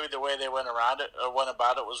kind of maybe the way they went around it or went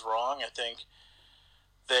about it was wrong. I think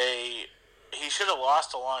he should have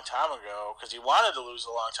lost a long time ago because he wanted to lose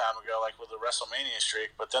a long time ago, like with the WrestleMania streak.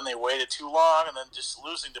 But then they waited too long, and then just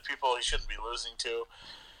losing to people he shouldn't be losing to.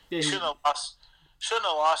 Yeah, He shouldn't have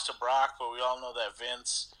lost to Brock, but we all know that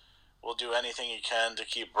Vince will do anything he can to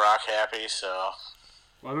keep Brock happy. So,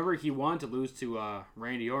 well, I remember he wanted to lose to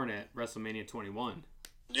Randy Orton at WrestleMania 21.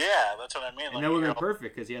 yeah, that's what I mean. And that would have been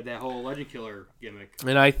perfect because he had that whole Legend Killer gimmick.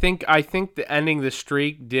 And I think the ending the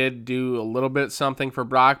streak did do a little bit something for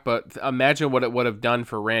Brock, but imagine what it would have done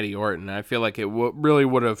for Randy Orton. I feel like it really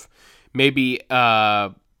would have maybe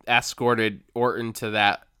escorted Orton to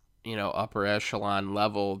that upper echelon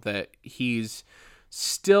level that he's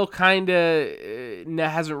still kind of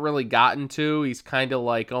hasn't really gotten to. He's kind of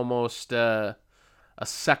like almost a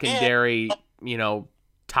secondary,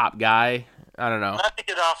 top guy. I don't know. Not to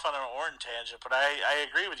get off on an Orton tangent, but I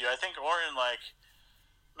agree with you. I think Orton,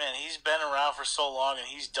 man, he's been around for so long and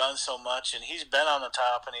he's done so much and he's been on the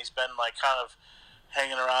top and he's been kind of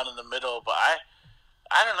hanging around in the middle. But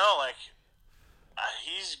I don't know,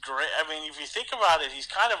 he's great. I mean, if you think about it, he's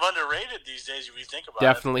kind of underrated these days. If you think about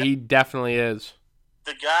it, he definitely is.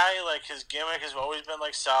 The guy, his gimmick has always been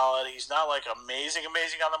solid. He's not amazing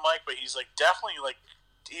on the mic, but he's definitely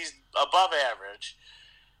he's above average.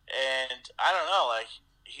 And I don't know,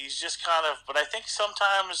 he's just kind of. But I think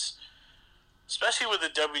sometimes, especially with the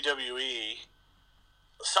WWE,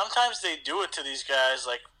 sometimes they do it to these guys.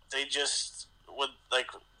 They just with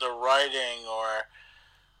the writing, or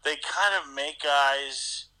they kind of make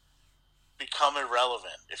guys become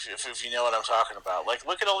irrelevant. If you know what I'm talking about.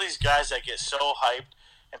 Look at all these guys that get so hyped,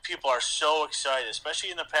 and people are so excited,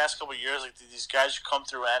 especially in the past couple of years. These guys who come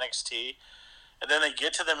through NXT, and then they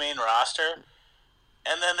get to the main roster.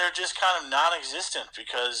 And then they're just kind of non-existent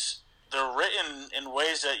because they're written in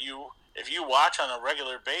ways that if you watch on a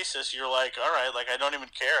regular basis, you're like, all right, I don't even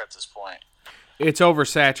care at this point. It's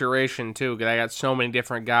oversaturation too. 'Cause I got so many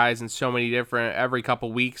different guys and so many different. Every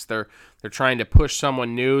couple weeks, they're trying to push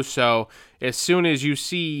someone new. So as soon as you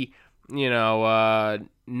see, Nakamura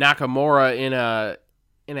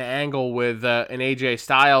in an angle with an AJ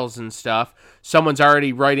Styles and stuff, someone's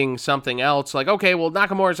already writing something else. Like, okay, well,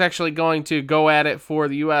 Nakamura's actually going to go at it for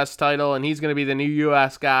the U.S. title, and he's going to be the new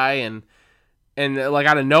U.S. guy, and like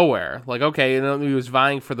out of nowhere, like, okay, he was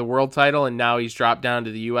vying for the world title, and now he's dropped down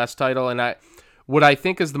to the U.S. title, and what I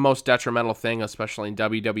think is the most detrimental thing, especially in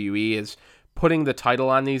WWE, is putting the title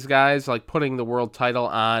on these guys, like putting the world title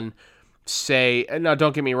on, say, no,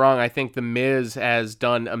 don't get me wrong, I think The Miz has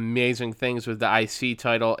done amazing things with the IC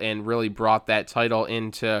title and really brought that title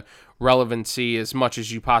into relevancy as much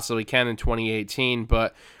as you possibly can in 2018,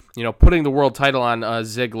 but, putting the world title on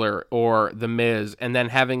Ziggler or The Miz and then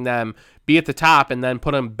having them be at the top and then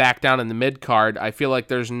put them back down in the mid-card, I feel like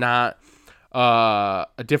there's not a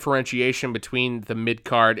differentiation between the mid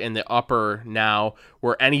card and the upper now,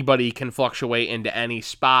 where anybody can fluctuate into any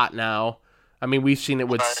spot now. I mean, we've seen it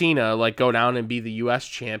with Cena, like go down and be the U.S.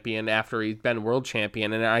 champion after he's been world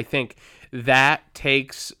champion, and I think that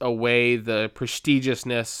takes away the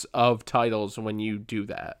prestigiousness of titles when you do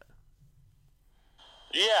that.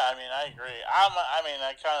 Yeah, I mean, I agree. I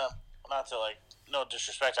kind of, not to no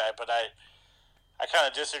disrespect, but I kind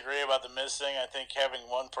of disagree about the Miz thing. I think having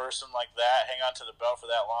one person like that hang on to the belt for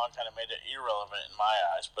that long kind of made it irrelevant in my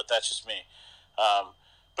eyes, but that's just me.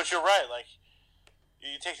 But you're right. Like,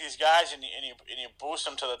 you take these guys and you boost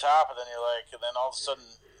them to the top, and then and then all of a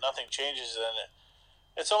sudden nothing changes, and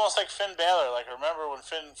it's almost like Finn Balor. Like, remember when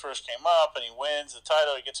Finn first came up and he wins the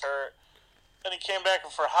title, he gets hurt, then he came back,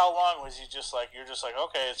 and for how long was he just like, you're just like,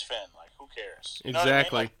 okay, it's Finn. Like, who cares? You know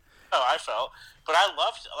exactly. What I mean? I felt, but I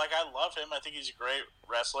love him. I think he's a great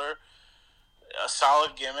wrestler, a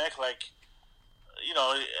solid gimmick. I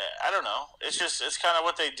don't know. It's kind of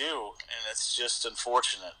what they do, and it's just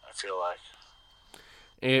unfortunate, I feel like.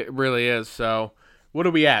 It really is. So, what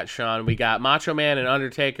are we at, Sean? We got Macho Man and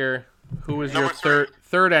Undertaker. Who was your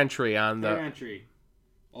third entry on the... Third entry.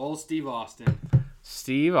 Old Steve Austin.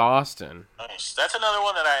 Steve Austin. Nice. That's another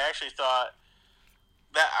one that I actually thought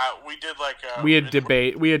that we did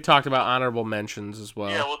We had talked about honorable mentions as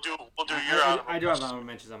well. Yeah, we'll do your honorable I do have honorable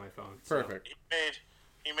mentions on my phone. Perfect. So.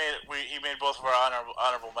 He made both of our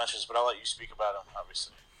honorable mentions, but I'll let you speak about them,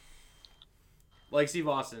 obviously. Like Steve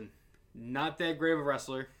Austin, not that great of a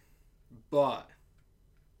wrestler, but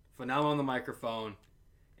phenomenal on the microphone,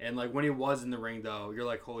 and like when he was in the ring, though, you're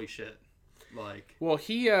like, holy shit. Like, well,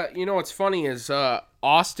 he, what's funny is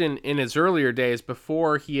Austin in his earlier days,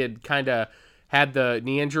 before he had kind of had the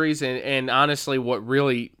knee injuries, and honestly, what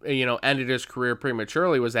really, ended his career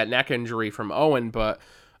prematurely was that neck injury from Owen. But,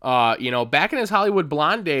 back in his Hollywood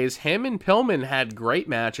Blonde days, him and Pillman had great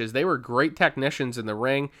matches. They were great technicians in the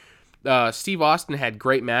ring. Steve Austin had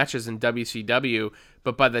great matches in WCW,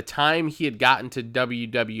 but by the time he had gotten to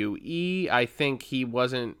WWE, I think he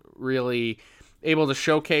wasn't really able to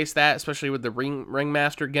showcase that, especially with the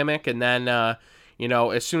ringmaster gimmick. And then,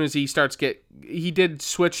 as soon as he he did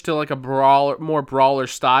switch to like a more brawler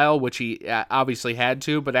style, which he obviously had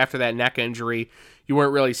to. But after that neck injury, you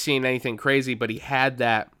weren't really seeing anything crazy. But he had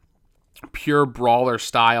that pure brawler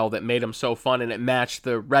style that made him so fun, and it matched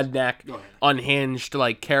the redneck, unhinged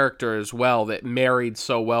like character as well. That married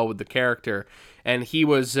so well with the character. And he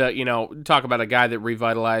was, talk about a guy that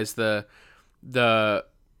revitalized the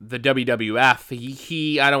WWF.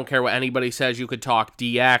 He I don't care what anybody says. You could talk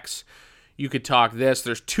DX. You could talk this.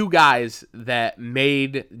 There's two guys that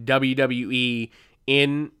made WWE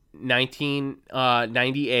in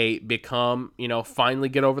 1998 become, finally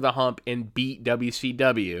get over the hump and beat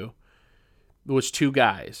WCW. It was two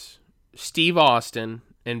guys, Steve Austin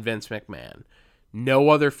and Vince McMahon. No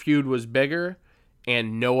other feud was bigger,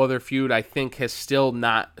 and no other feud, I think, has still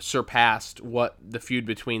not surpassed what the feud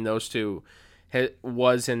between those two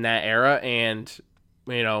was in that era. And,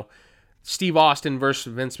 Steve Austin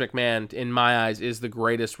versus Vince McMahon, in my eyes, is the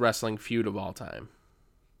greatest wrestling feud of all time.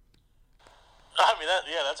 I mean,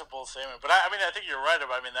 that's a bold statement, but I think you're right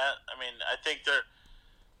about.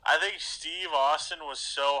 I think Steve Austin was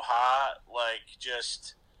so hot,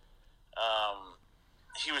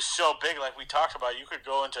 he was so big. Like we talked about, you could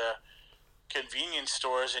go into convenience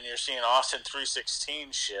stores and you're seeing Austin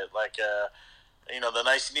 316 shit, the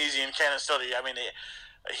nice and easy in Canastota.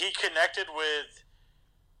 He connected with.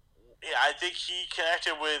 Yeah, I think he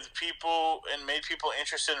connected with people and made people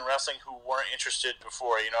interested in wrestling who weren't interested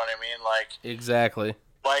before. You know what I mean? Exactly.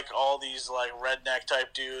 Like all these redneck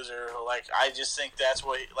type dudes, or I just think that's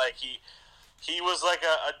what he was like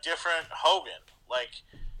a different Hogan.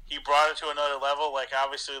 He brought it to another level.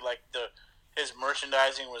 Obviously the His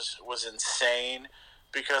merchandising was insane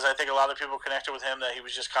because I think a lot of people connected with him that he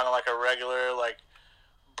was just kind of like a regular like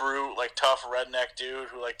brute, like tough redneck dude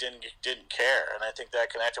who like didn't care, and I think that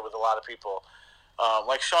connected with a lot of people.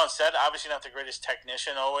 Like Sean said, obviously not the greatest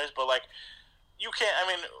technician always, but like you can't. I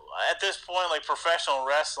mean, at this point, like professional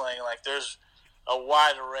wrestling, like there's a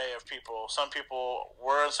wide array of people. Some people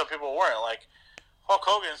were, and some people weren't. Like Hulk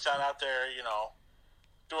Hogan's not out there,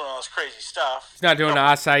 doing all this crazy stuff. He's not doing the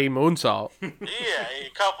acai moonsault. Yeah,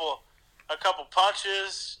 a couple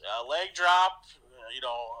punches, a leg drop.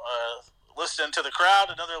 Listening to the crowd,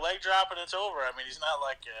 another leg drop, and it's over. I mean, he's not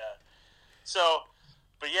like so.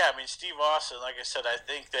 But yeah, I mean, Steve Austin. Like I said, I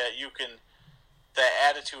think that that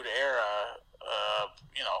Attitude Era,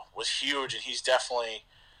 was huge, and he's definitely,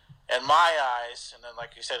 in my eyes, and then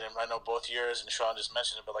like you said, and I know both yours, and Sean just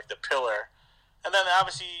mentioned it, but like the pillar. And then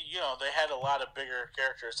obviously, they had a lot of bigger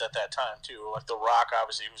characters at that time too, like The Rock,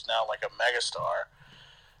 obviously, who's now like a megastar.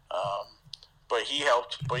 But he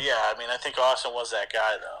helped. But yeah, I mean, I think Austin was that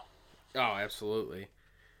guy though. Oh, absolutely.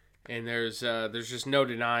 And there's just no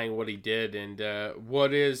denying what he did. And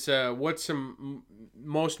what's some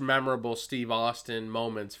most memorable Steve Austin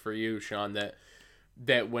moments for you, Sean?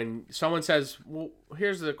 That when someone says, well,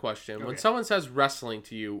 here's the question: okay. When someone says wrestling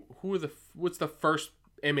to you, what's the first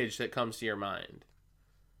image that comes to your mind?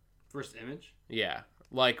 First image? Yeah,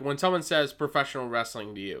 like when someone says professional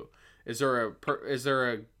wrestling to you, is there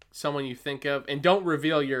a someone you think of? And don't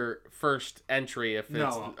reveal your first entry if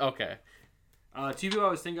it's okay. Two people I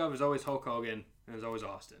always think of is always Hulk Hogan and it's always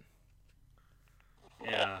Austin.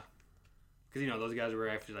 Yeah, because those guys were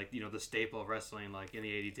actually like the staple of wrestling. Like in the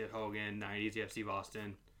 '80s, you had Hogan; '90s, you have Steve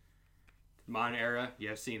Austin. Modern era, you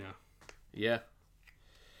have Cena. Yeah.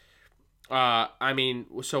 I mean,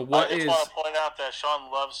 so what is? I just want to point out that Sean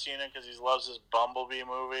loves Cena because he loves his Bumblebee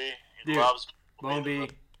movie. He loves Bumblebee.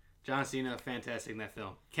 John Cena, fantastic in that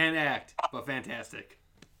film. Can't act, but fantastic.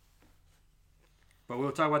 But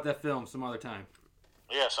we'll talk about that film some other time.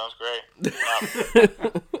 Yeah, sounds great.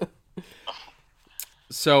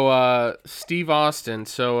 So, Steve Austin.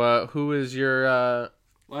 So, who is your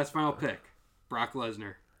last final pick? Brock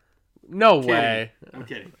Lesnar. No way. I'm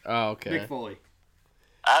kidding. Oh, okay. Mick Foley.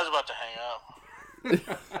 I was about to hang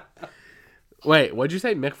up. Wait, what'd you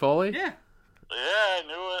say, Mick Foley? Yeah. Yeah, I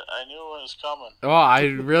knew it. I knew it was coming. Oh, I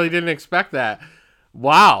really didn't expect that.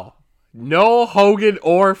 Wow. No Hogan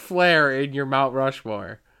or Flair in your Mount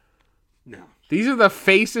Rushmore. No. These are the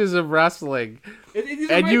faces of wrestling.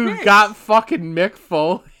 And you picks. Got fucking Mick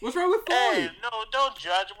Foley. What's wrong with Foley? Hey, no, don't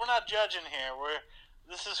judge. We're not judging here.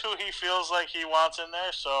 This is who he feels like he wants in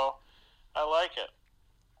there, so I like it.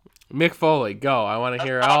 Mick Foley, go. I want to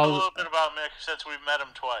hear talk all. a little bit about Mick since we've met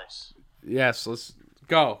him twice. Yes, let's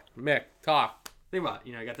go. Mick, talk. Think about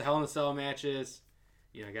it. I got the Hell in a Cell matches.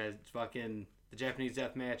 I got fucking the Japanese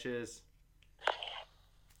death matches.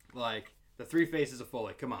 Like, the three faces of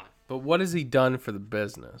Foley. Come on. But what has he done for the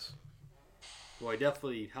business? Well, he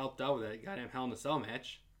definitely helped out with that goddamn Hell in a Cell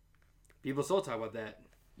match. People still talk about that.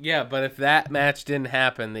 Yeah, but if that match didn't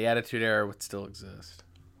happen, the Attitude Era would still exist.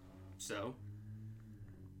 So?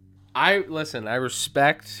 I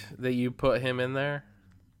respect that you put him in there.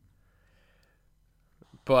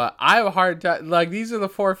 But I have a hard time. Like, these are the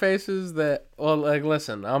four faces that. Well, like,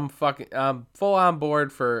 listen, I'm full on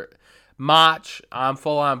board for Mach. I'm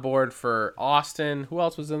full on board for Austin. Who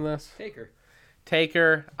else was in this?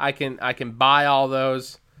 Taker. I can buy all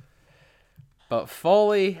those. But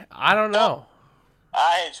Foley, I don't know.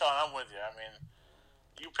 Sean, I'm with you. I mean,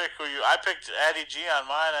 you pick who you. I picked Eddie G on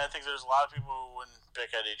mine. I think there's a lot of people who wouldn't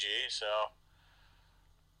pick Eddie G. So,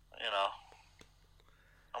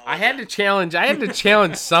 I had to challenge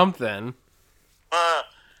something.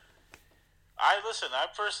 I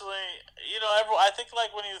personally, I think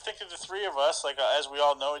like when you think of the three of us, like as we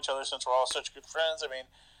all know each other since we're all such good friends. I mean,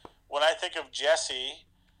 when I think of Jesse,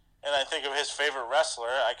 and I think of his favorite wrestler,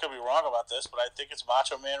 I could be wrong about this, but I think it's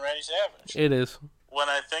Macho Man Randy Savage. It is. When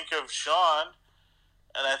I think of Sean,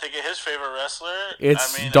 and I think of his favorite wrestler,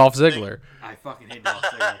 it's Dolph Ziggler. I fucking hate Dolph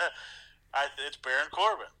Ziggler. It's Baron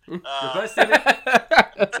Corbin. The best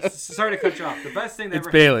thing sorry to cut you off. The best thing that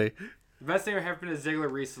Bailey. The best thing that happened to Ziggler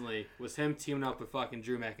recently was him teaming up with fucking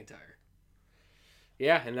Drew McIntyre.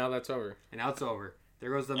 Yeah, and now that's over. And now it's over.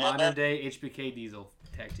 There goes the modern day HBK Diesel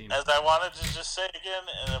tag team. As I wanted to just say again,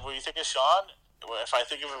 and when you think of Sean, if I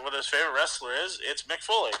think of what his favorite wrestler is, it's Mick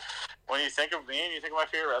Foley. When you think of me and you think of my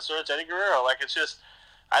favorite wrestler, it's Eddie Guerrero. Like, it's just,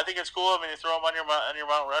 I think it's cool. I mean, you throw him on your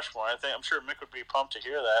Mount Rushmore. I'm sure Mick would be pumped to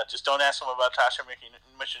hear that. Just don't ask him about Tasha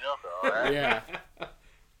Michinoku, all right? Yeah.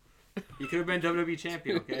 He could have been WWE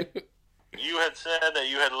champion, okay? You had said that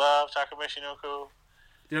you had loved Taka Michinoku.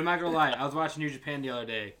 Dude, I'm not gonna lie. I was watching New Japan the other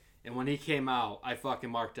day, and when he came out, I fucking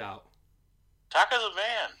marked out. Taka's a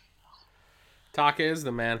man. Taka is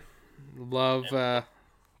the man. Love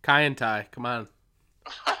Kai and Tai. Come on.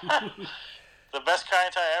 The best Kai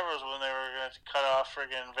and Tai ever was when they were going to cut off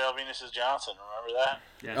friggin' Val Venus' Johnson. Remember that?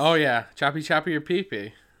 Yes. Oh yeah, choppy choppy your pee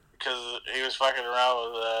pee. Because he was fucking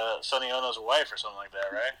around with Sonny Ono's wife or something like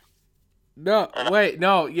that, right? No, wait,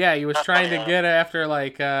 no, yeah, he was Not trying to funny, get after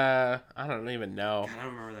like I don't even know. God, I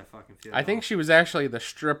don't remember that fucking feeling. I think she was actually the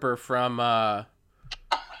stripper from. I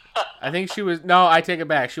think she was. No, I take it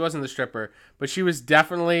back. She wasn't the stripper, but she was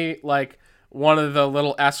definitely like one of the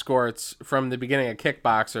little escorts from the beginning of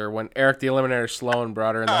Kickboxer when Eric the Eliminator Sloan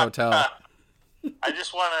brought her in the hotel. I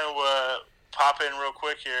just want to pop in real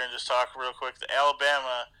quick here and just talk real quick. The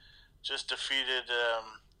Alabama just defeated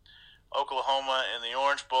Oklahoma in the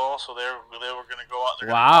Orange Bowl, so they were going to go out.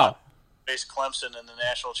 Wow. Face Clemson in the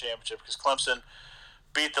national championship because Clemson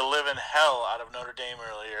beat the living hell out of Notre Dame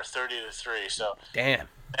earlier, 30-3. So Damn.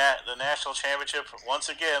 the national championship once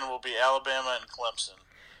again will be Alabama and Clemson.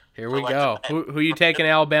 Here we go. Who you taking,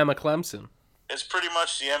 Alabama, Clemson? It's pretty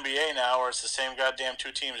much the NBA now, where it's the same goddamn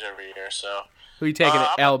two teams every year. So Who you taking,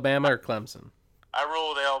 Alabama or Clemson? I roll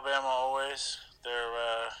with Alabama always. They're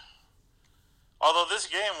although this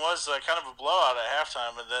game was kind of a blowout at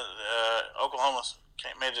halftime, and then Oklahoma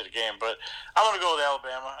made it a game. But I'm going to go with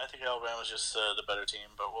Alabama. I think Alabama's just the better team,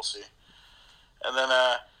 but we'll see. And then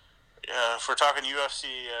if we're talking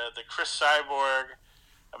UFC, the Chris Cyborg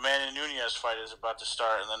Amanda Nunez fight is about to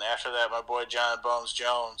start, and then after that, my boy John Bones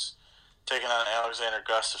Jones taking on Alexander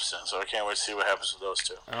Gustafsson. So I can't wait to see what happens with those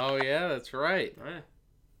two. Oh yeah, that's right.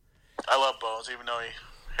 I love Bones, even though he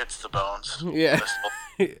hits the bones. Yeah.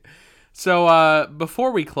 So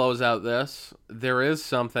before we close out this, there is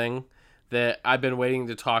something that I've been waiting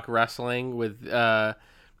to talk wrestling with the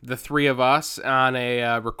three of us on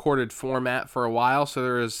a recorded format for a while. So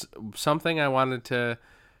there is something I wanted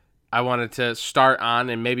to start on,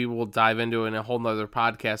 and maybe we'll dive into it in a whole nother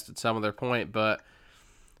podcast at some other point. But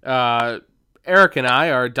Eric and I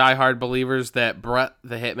are diehard believers that Bret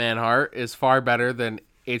the Hitman Hart is far better than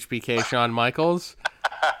HBK Shawn Michaels,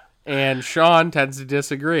 and Sean tends to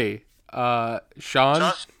disagree. Sean,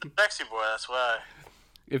 John's a sexy boy, that's why.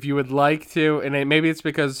 If you would like to, and maybe it's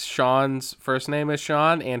because Sean's first name is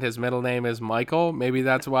Sean and his middle name is Michael. Maybe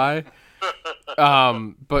that's why.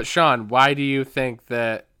 But Sean, why do you think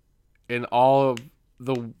that in all of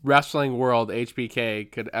the wrestling world,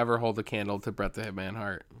 HBK could ever hold a candle to Bret the Hitman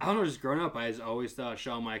Hart? I don't know, just growing up, I always thought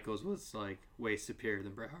Shawn Michaels was like way superior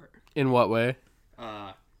than Bret Hart. In what way?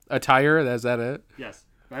 Attire? Is that it? Yes.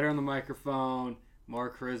 Better on the microphone, more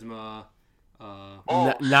charisma.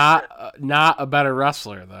 Not a better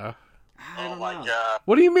wrestler, though. I don't know. God!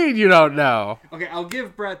 What do you mean you don't know? Okay, I'll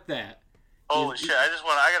give Bret that. Holy shit! I just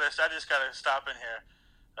gotta stop in here.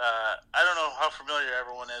 I don't know how familiar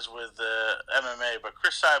everyone is with MMA, but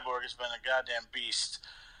Chris Cyborg has been a goddamn beast,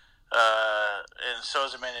 and so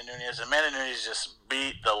is Amanda Nunez. Amanda Nunez just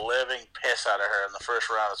beat the living piss out of her in the first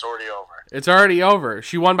round. It's already over. It's already over.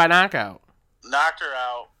 She won by knockout. Knocked her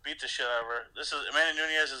out, beat the shit out of her. Amanda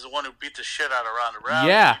Nunez is the one who beat the shit out of Ronda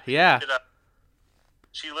Rousey. Yeah.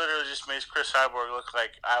 She literally just made Chris Cyborg look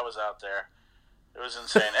like I was out there. It was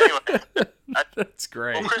insane. Anyway, that's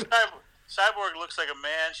great. Well, Chris Cyborg looks like a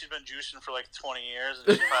man. She's been juicing for like 20 years,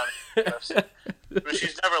 and but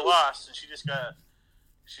she's never lost, and she just got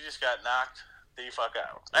knocked the fuck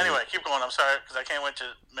out. Anyway, keep going. I'm sorry because I can't wait to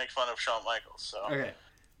make fun of Shawn Michaels. So okay,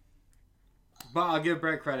 but I'll give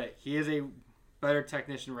Bret credit. He is a better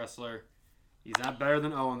technician wrestler. He's not better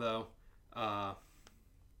than Owen though. I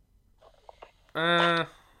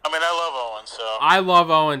mean, I love Owen, so I love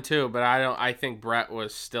Owen too, but I think Bret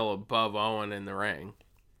was still above Owen in the ring.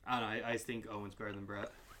 I don't know. I think Owen's better than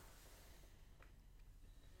Bret.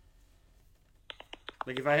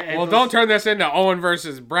 Like if I don't turn this into Owen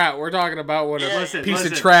versus Bret. We're talking about what a piece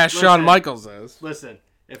of trash listen, Shawn Michaels is. Listen,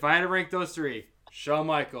 if I had to rank those three, Shawn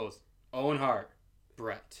Michaels, Owen Hart,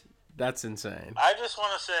 Bret. That's insane. I just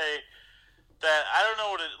want to say that I don't know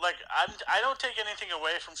what it like. I don't take anything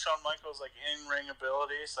away from Shawn Michaels like in-ring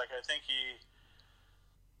abilities. Like I think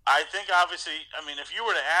obviously, I mean, if you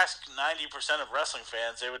were to ask 90% of wrestling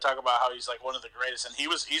fans, they would talk about how he's like one of the greatest, and he's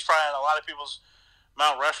probably on a lot of people's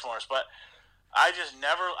Mount Rushmores. But I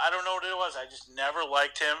don't know what it was. I just never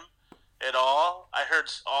liked him at all. I heard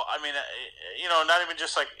not even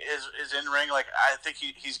just like his in-ring. Like I think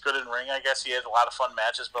he's good in ring. I guess he had a lot of fun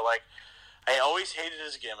matches, but like I always hated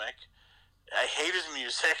his gimmick. I hate his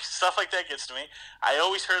music. Stuff like that gets to me. I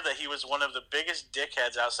always heard that he was one of the biggest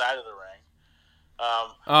dickheads outside of the ring.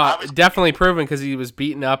 Definitely proven because he was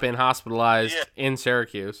beaten up and hospitalized in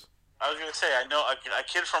Syracuse. I was gonna say I know a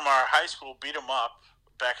kid from our high school beat him up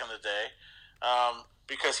back in the day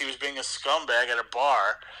because he was being a scumbag at a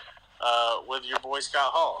bar with your boy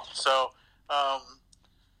Scott Hall. So I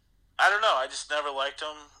don't know. I just never liked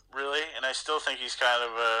him really, and I still think he's kind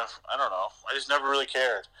of I don't know. I just never really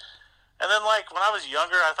cared. And then like when I was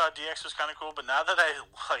younger, I thought DX was kind of cool, but now that I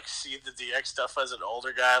like see the DX stuff as an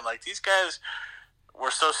older guy, I'm like these guys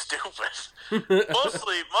were so stupid.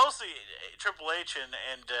 mostly Triple H and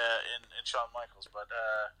Shawn Michaels, but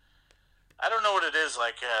I don't know what it is.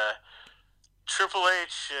 Like Triple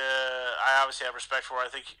H, I obviously have respect for. I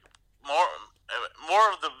think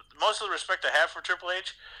most of the respect I have for Triple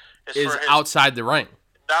H is for his outside the ring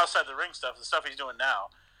stuff, the stuff he's doing now.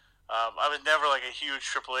 I was never like a huge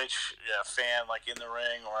Triple H fan, like in the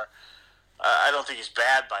ring, or I don't think he's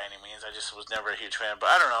bad by any means. I just was never a huge fan. But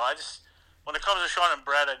I don't know. When it comes to Shawn and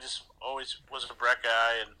Bret, I just always was a Bret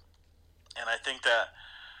guy, and I think that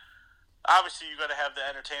obviously you got to have the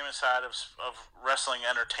entertainment side of wrestling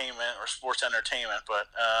entertainment or sports entertainment. But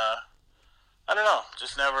I don't know.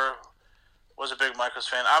 Just never was a big Michaels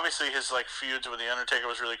fan. Obviously his like feuds with the Undertaker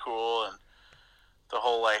was really cool, and the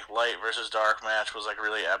whole like light versus dark match was like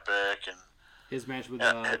really epic, and his match with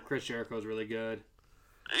Chris Jericho was really good.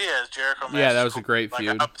 Yeah, his Jericho match. Yeah, that was a great feud.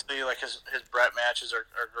 Like, obviously, like his Bret matches are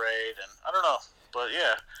great, and I don't know, but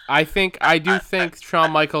yeah. I do think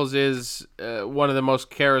Shawn Michaels is one of the most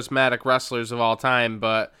charismatic wrestlers of all time.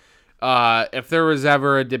 But if there's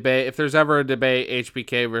ever a debate,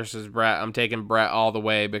 HBK versus Bret, I'm taking Bret all the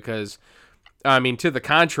way because, I mean, to the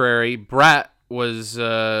contrary, Bret was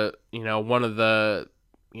one of the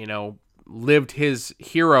lived his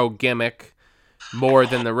hero gimmick more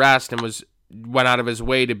than the rest and went out of his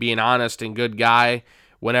way to be an honest and good guy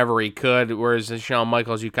whenever he could, whereas in Shawn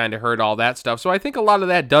Michaels you kind of heard all that stuff. So I think a lot of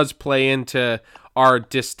that does play into our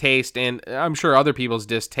distaste, and I'm sure other people's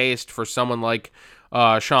distaste for someone like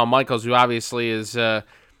Shawn Michaels, who obviously is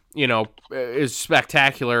is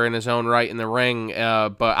spectacular in his own right in the ring,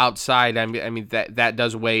 but outside, I mean that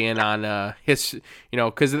does weigh in on his,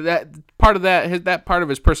 because that part of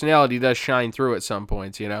his personality does shine through at some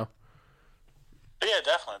points, Yeah,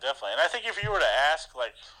 definitely. And I think if you were to ask,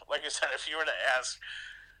 like I said, if you were to ask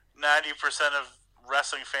 90% of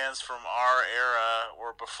wrestling fans from our era or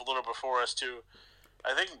a little before us too,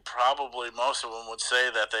 I think probably most of them would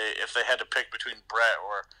say that if they had to pick between Bret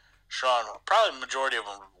or Shawn, probably the majority of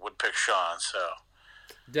them would pick Shawn. So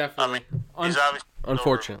definitely, I mean, he's obviously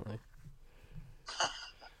unfortunately.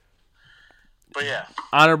 But yeah,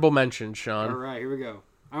 honorable mention, Shawn. All right, here we go.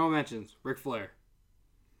 Honorable mentions: Ric Flair.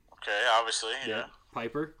 Okay, obviously, yeah.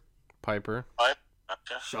 Piper.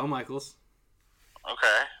 Okay. Shawn Michaels.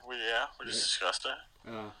 Okay, we just discussed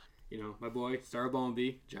it. My boy, Star of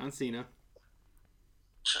Bumblebee, John Cena.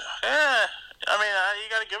 Yeah, I mean, you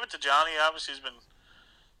got to give it to Johnny. Obviously, he's been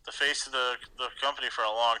the face of the company for a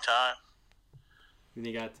long time. Then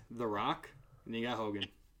you got The Rock, and then you got Hogan.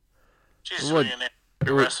 Jesus, what are you gonna name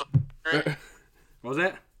every wrestler in history? What was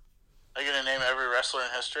that? Are you gonna name every wrestler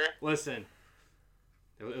in history? Listen,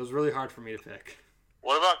 it was really hard for me to pick.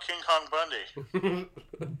 What about King Kong Bundy?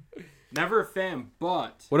 Never a fan,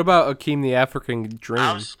 but... What about Akeem the African Dream?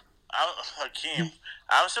 Akeem.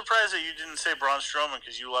 I'm surprised that you didn't say Braun Strowman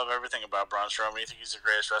because you love everything about Braun Strowman. You think he's the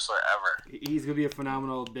greatest wrestler ever. He's going to be a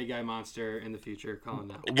phenomenal big guy monster in the future. Calling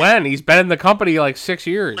that. When? He's been in the company like 6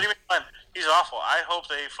 years. What do you mean when? He's awful. I hope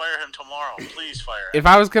they fire him tomorrow. Please fire him. If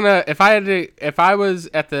I was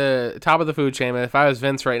at the top of the food chain, if I was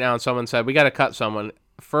Vince right now and someone said, we got to cut someone,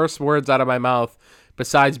 first words out of my mouth,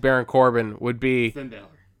 besides Baron Corbin, would be... Finn Balor.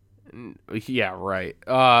 Yeah, right.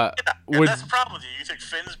 That's the problem with you. You think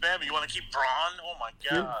Finn's bad, but you want to keep Braun? Oh my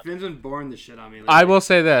god. Finn's been boring the shit on me. I will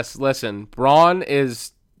say this. Listen, Braun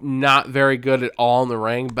is not very good at all in the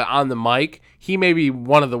ring, but on the mic, he may be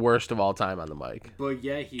one of the worst of all time on the mic. But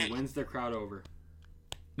yeah, he wins the crowd over.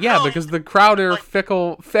 Yeah, because the crowd are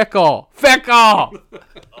fickle. Oh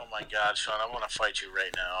my god, Sean, I want to fight you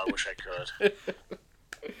right now. I wish I could.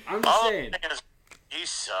 I'm just saying. He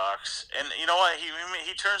sucks. And you know what?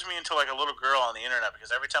 He turns me into like a little girl on the internet because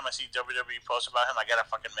every time I see WWE post about him, I gotta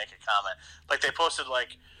fucking make a comment. Like they posted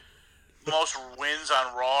like most wins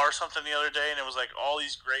on Raw or something the other day, and it was like all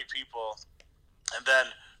these great people, and then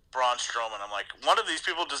Braun Strowman. I'm like, one of these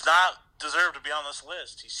people does not deserve to be on this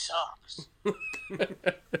list. He sucks.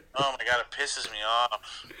 Oh my god, it pisses me off.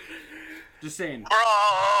 Just saying.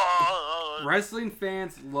 Braun! Wrestling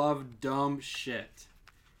fans love dumb shit.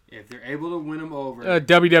 If they're able to win them over...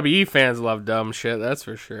 WWE fans love dumb shit, that's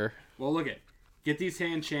for sure. Well, look at... Get these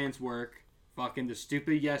hand chants work. Fucking the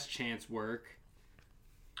stupid yes chants work.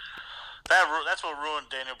 That's what ruined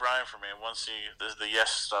Daniel Bryan for me. Once the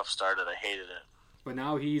yes stuff started, I hated it. But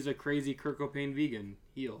now he's a crazy Kurt Cobain vegan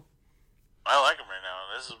heel. I like him right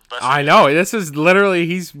now. This is the best. I know. This is literally,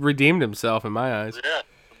 he's redeemed himself in my eyes. Yeah,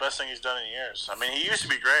 the best thing he's done in years. I mean, he used to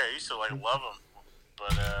be great. I used to love him,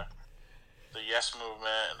 but the yes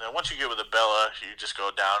movement. And then once you get with the Bella, you just go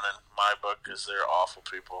down in my book because they're awful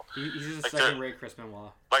people. He's just like a second-rate Chris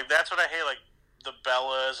Benoit. Like that's what I hate. Like the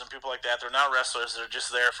Bellas and people like that. They're not wrestlers. They're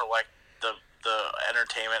just there for like the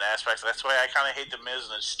entertainment aspects. That's why I kind of hate the Miz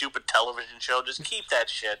and his stupid television show. Just keep that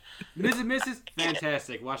shit. Miz and Mrs.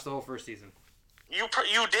 Fantastic. Watch the whole first season. You did,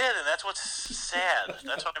 and that's what's sad.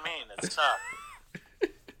 That's what I mean. It sucked.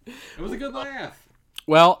 It was a good laugh.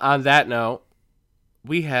 Well, on that note,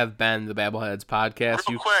 we have been the Babbleheads podcast.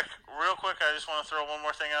 Real quick, I just want to throw one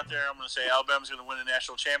more thing out there. I'm going to say Alabama's going to win the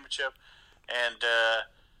national championship, and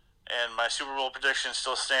my Super Bowl prediction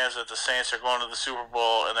still stands that the Saints are going to the Super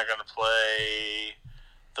Bowl and they're going to play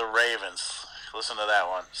the Ravens. Listen to that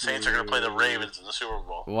one. Saints are going to play the Ravens in the Super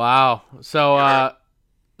Bowl. Wow. So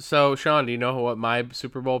Sean, do you know what my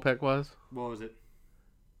Super Bowl pick was? What was it?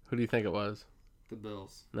 Who do you think it was? The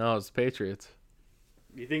Bills. No, it's the Patriots.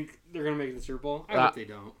 You think they're going to make it to the Super Bowl? I hope they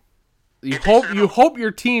don't. You hope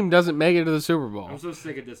your team doesn't make it to the Super Bowl. I'm so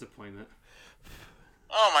sick of disappointment.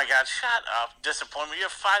 Oh my God! Shut up! Disappointment. You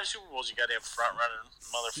have 5 Super Bowls. You got to have front runner,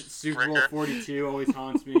 motherfucker. Super Bowl 42 always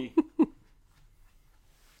haunts me.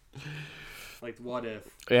 Like, what if?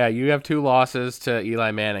 Yeah, you have 2 losses to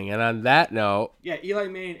Eli Manning, and on that note, yeah, Eli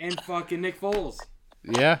Manning and fucking Nick Foles.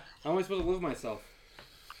 Yeah. How am I supposed to live myself?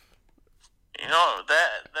 You know,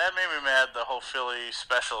 that made me mad. The whole Philly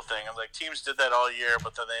special thing. I'm like, teams did that all year,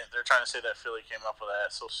 but then they're trying to say that Philly came up with that.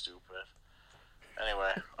 It's so stupid.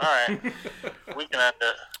 Anyway, all right, we can end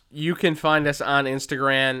it. You can find us on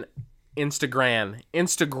Instagram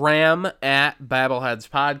at Babbleheads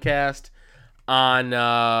Podcast,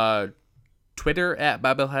 on Twitter at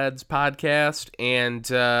Babbleheads Podcast, and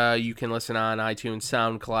you can listen on iTunes,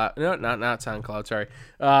 SoundCloud. No, not SoundCloud. Sorry,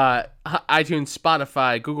 iTunes,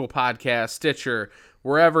 Spotify, Google Podcasts, Stitcher,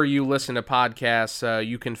 wherever you listen to podcasts.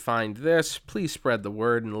 You can find this. Please spread the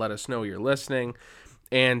word and let us know you're listening.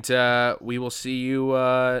 And we will see you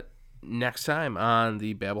next time on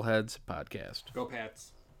the Babbleheads Podcast. Go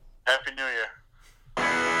Pats. Happy New Year.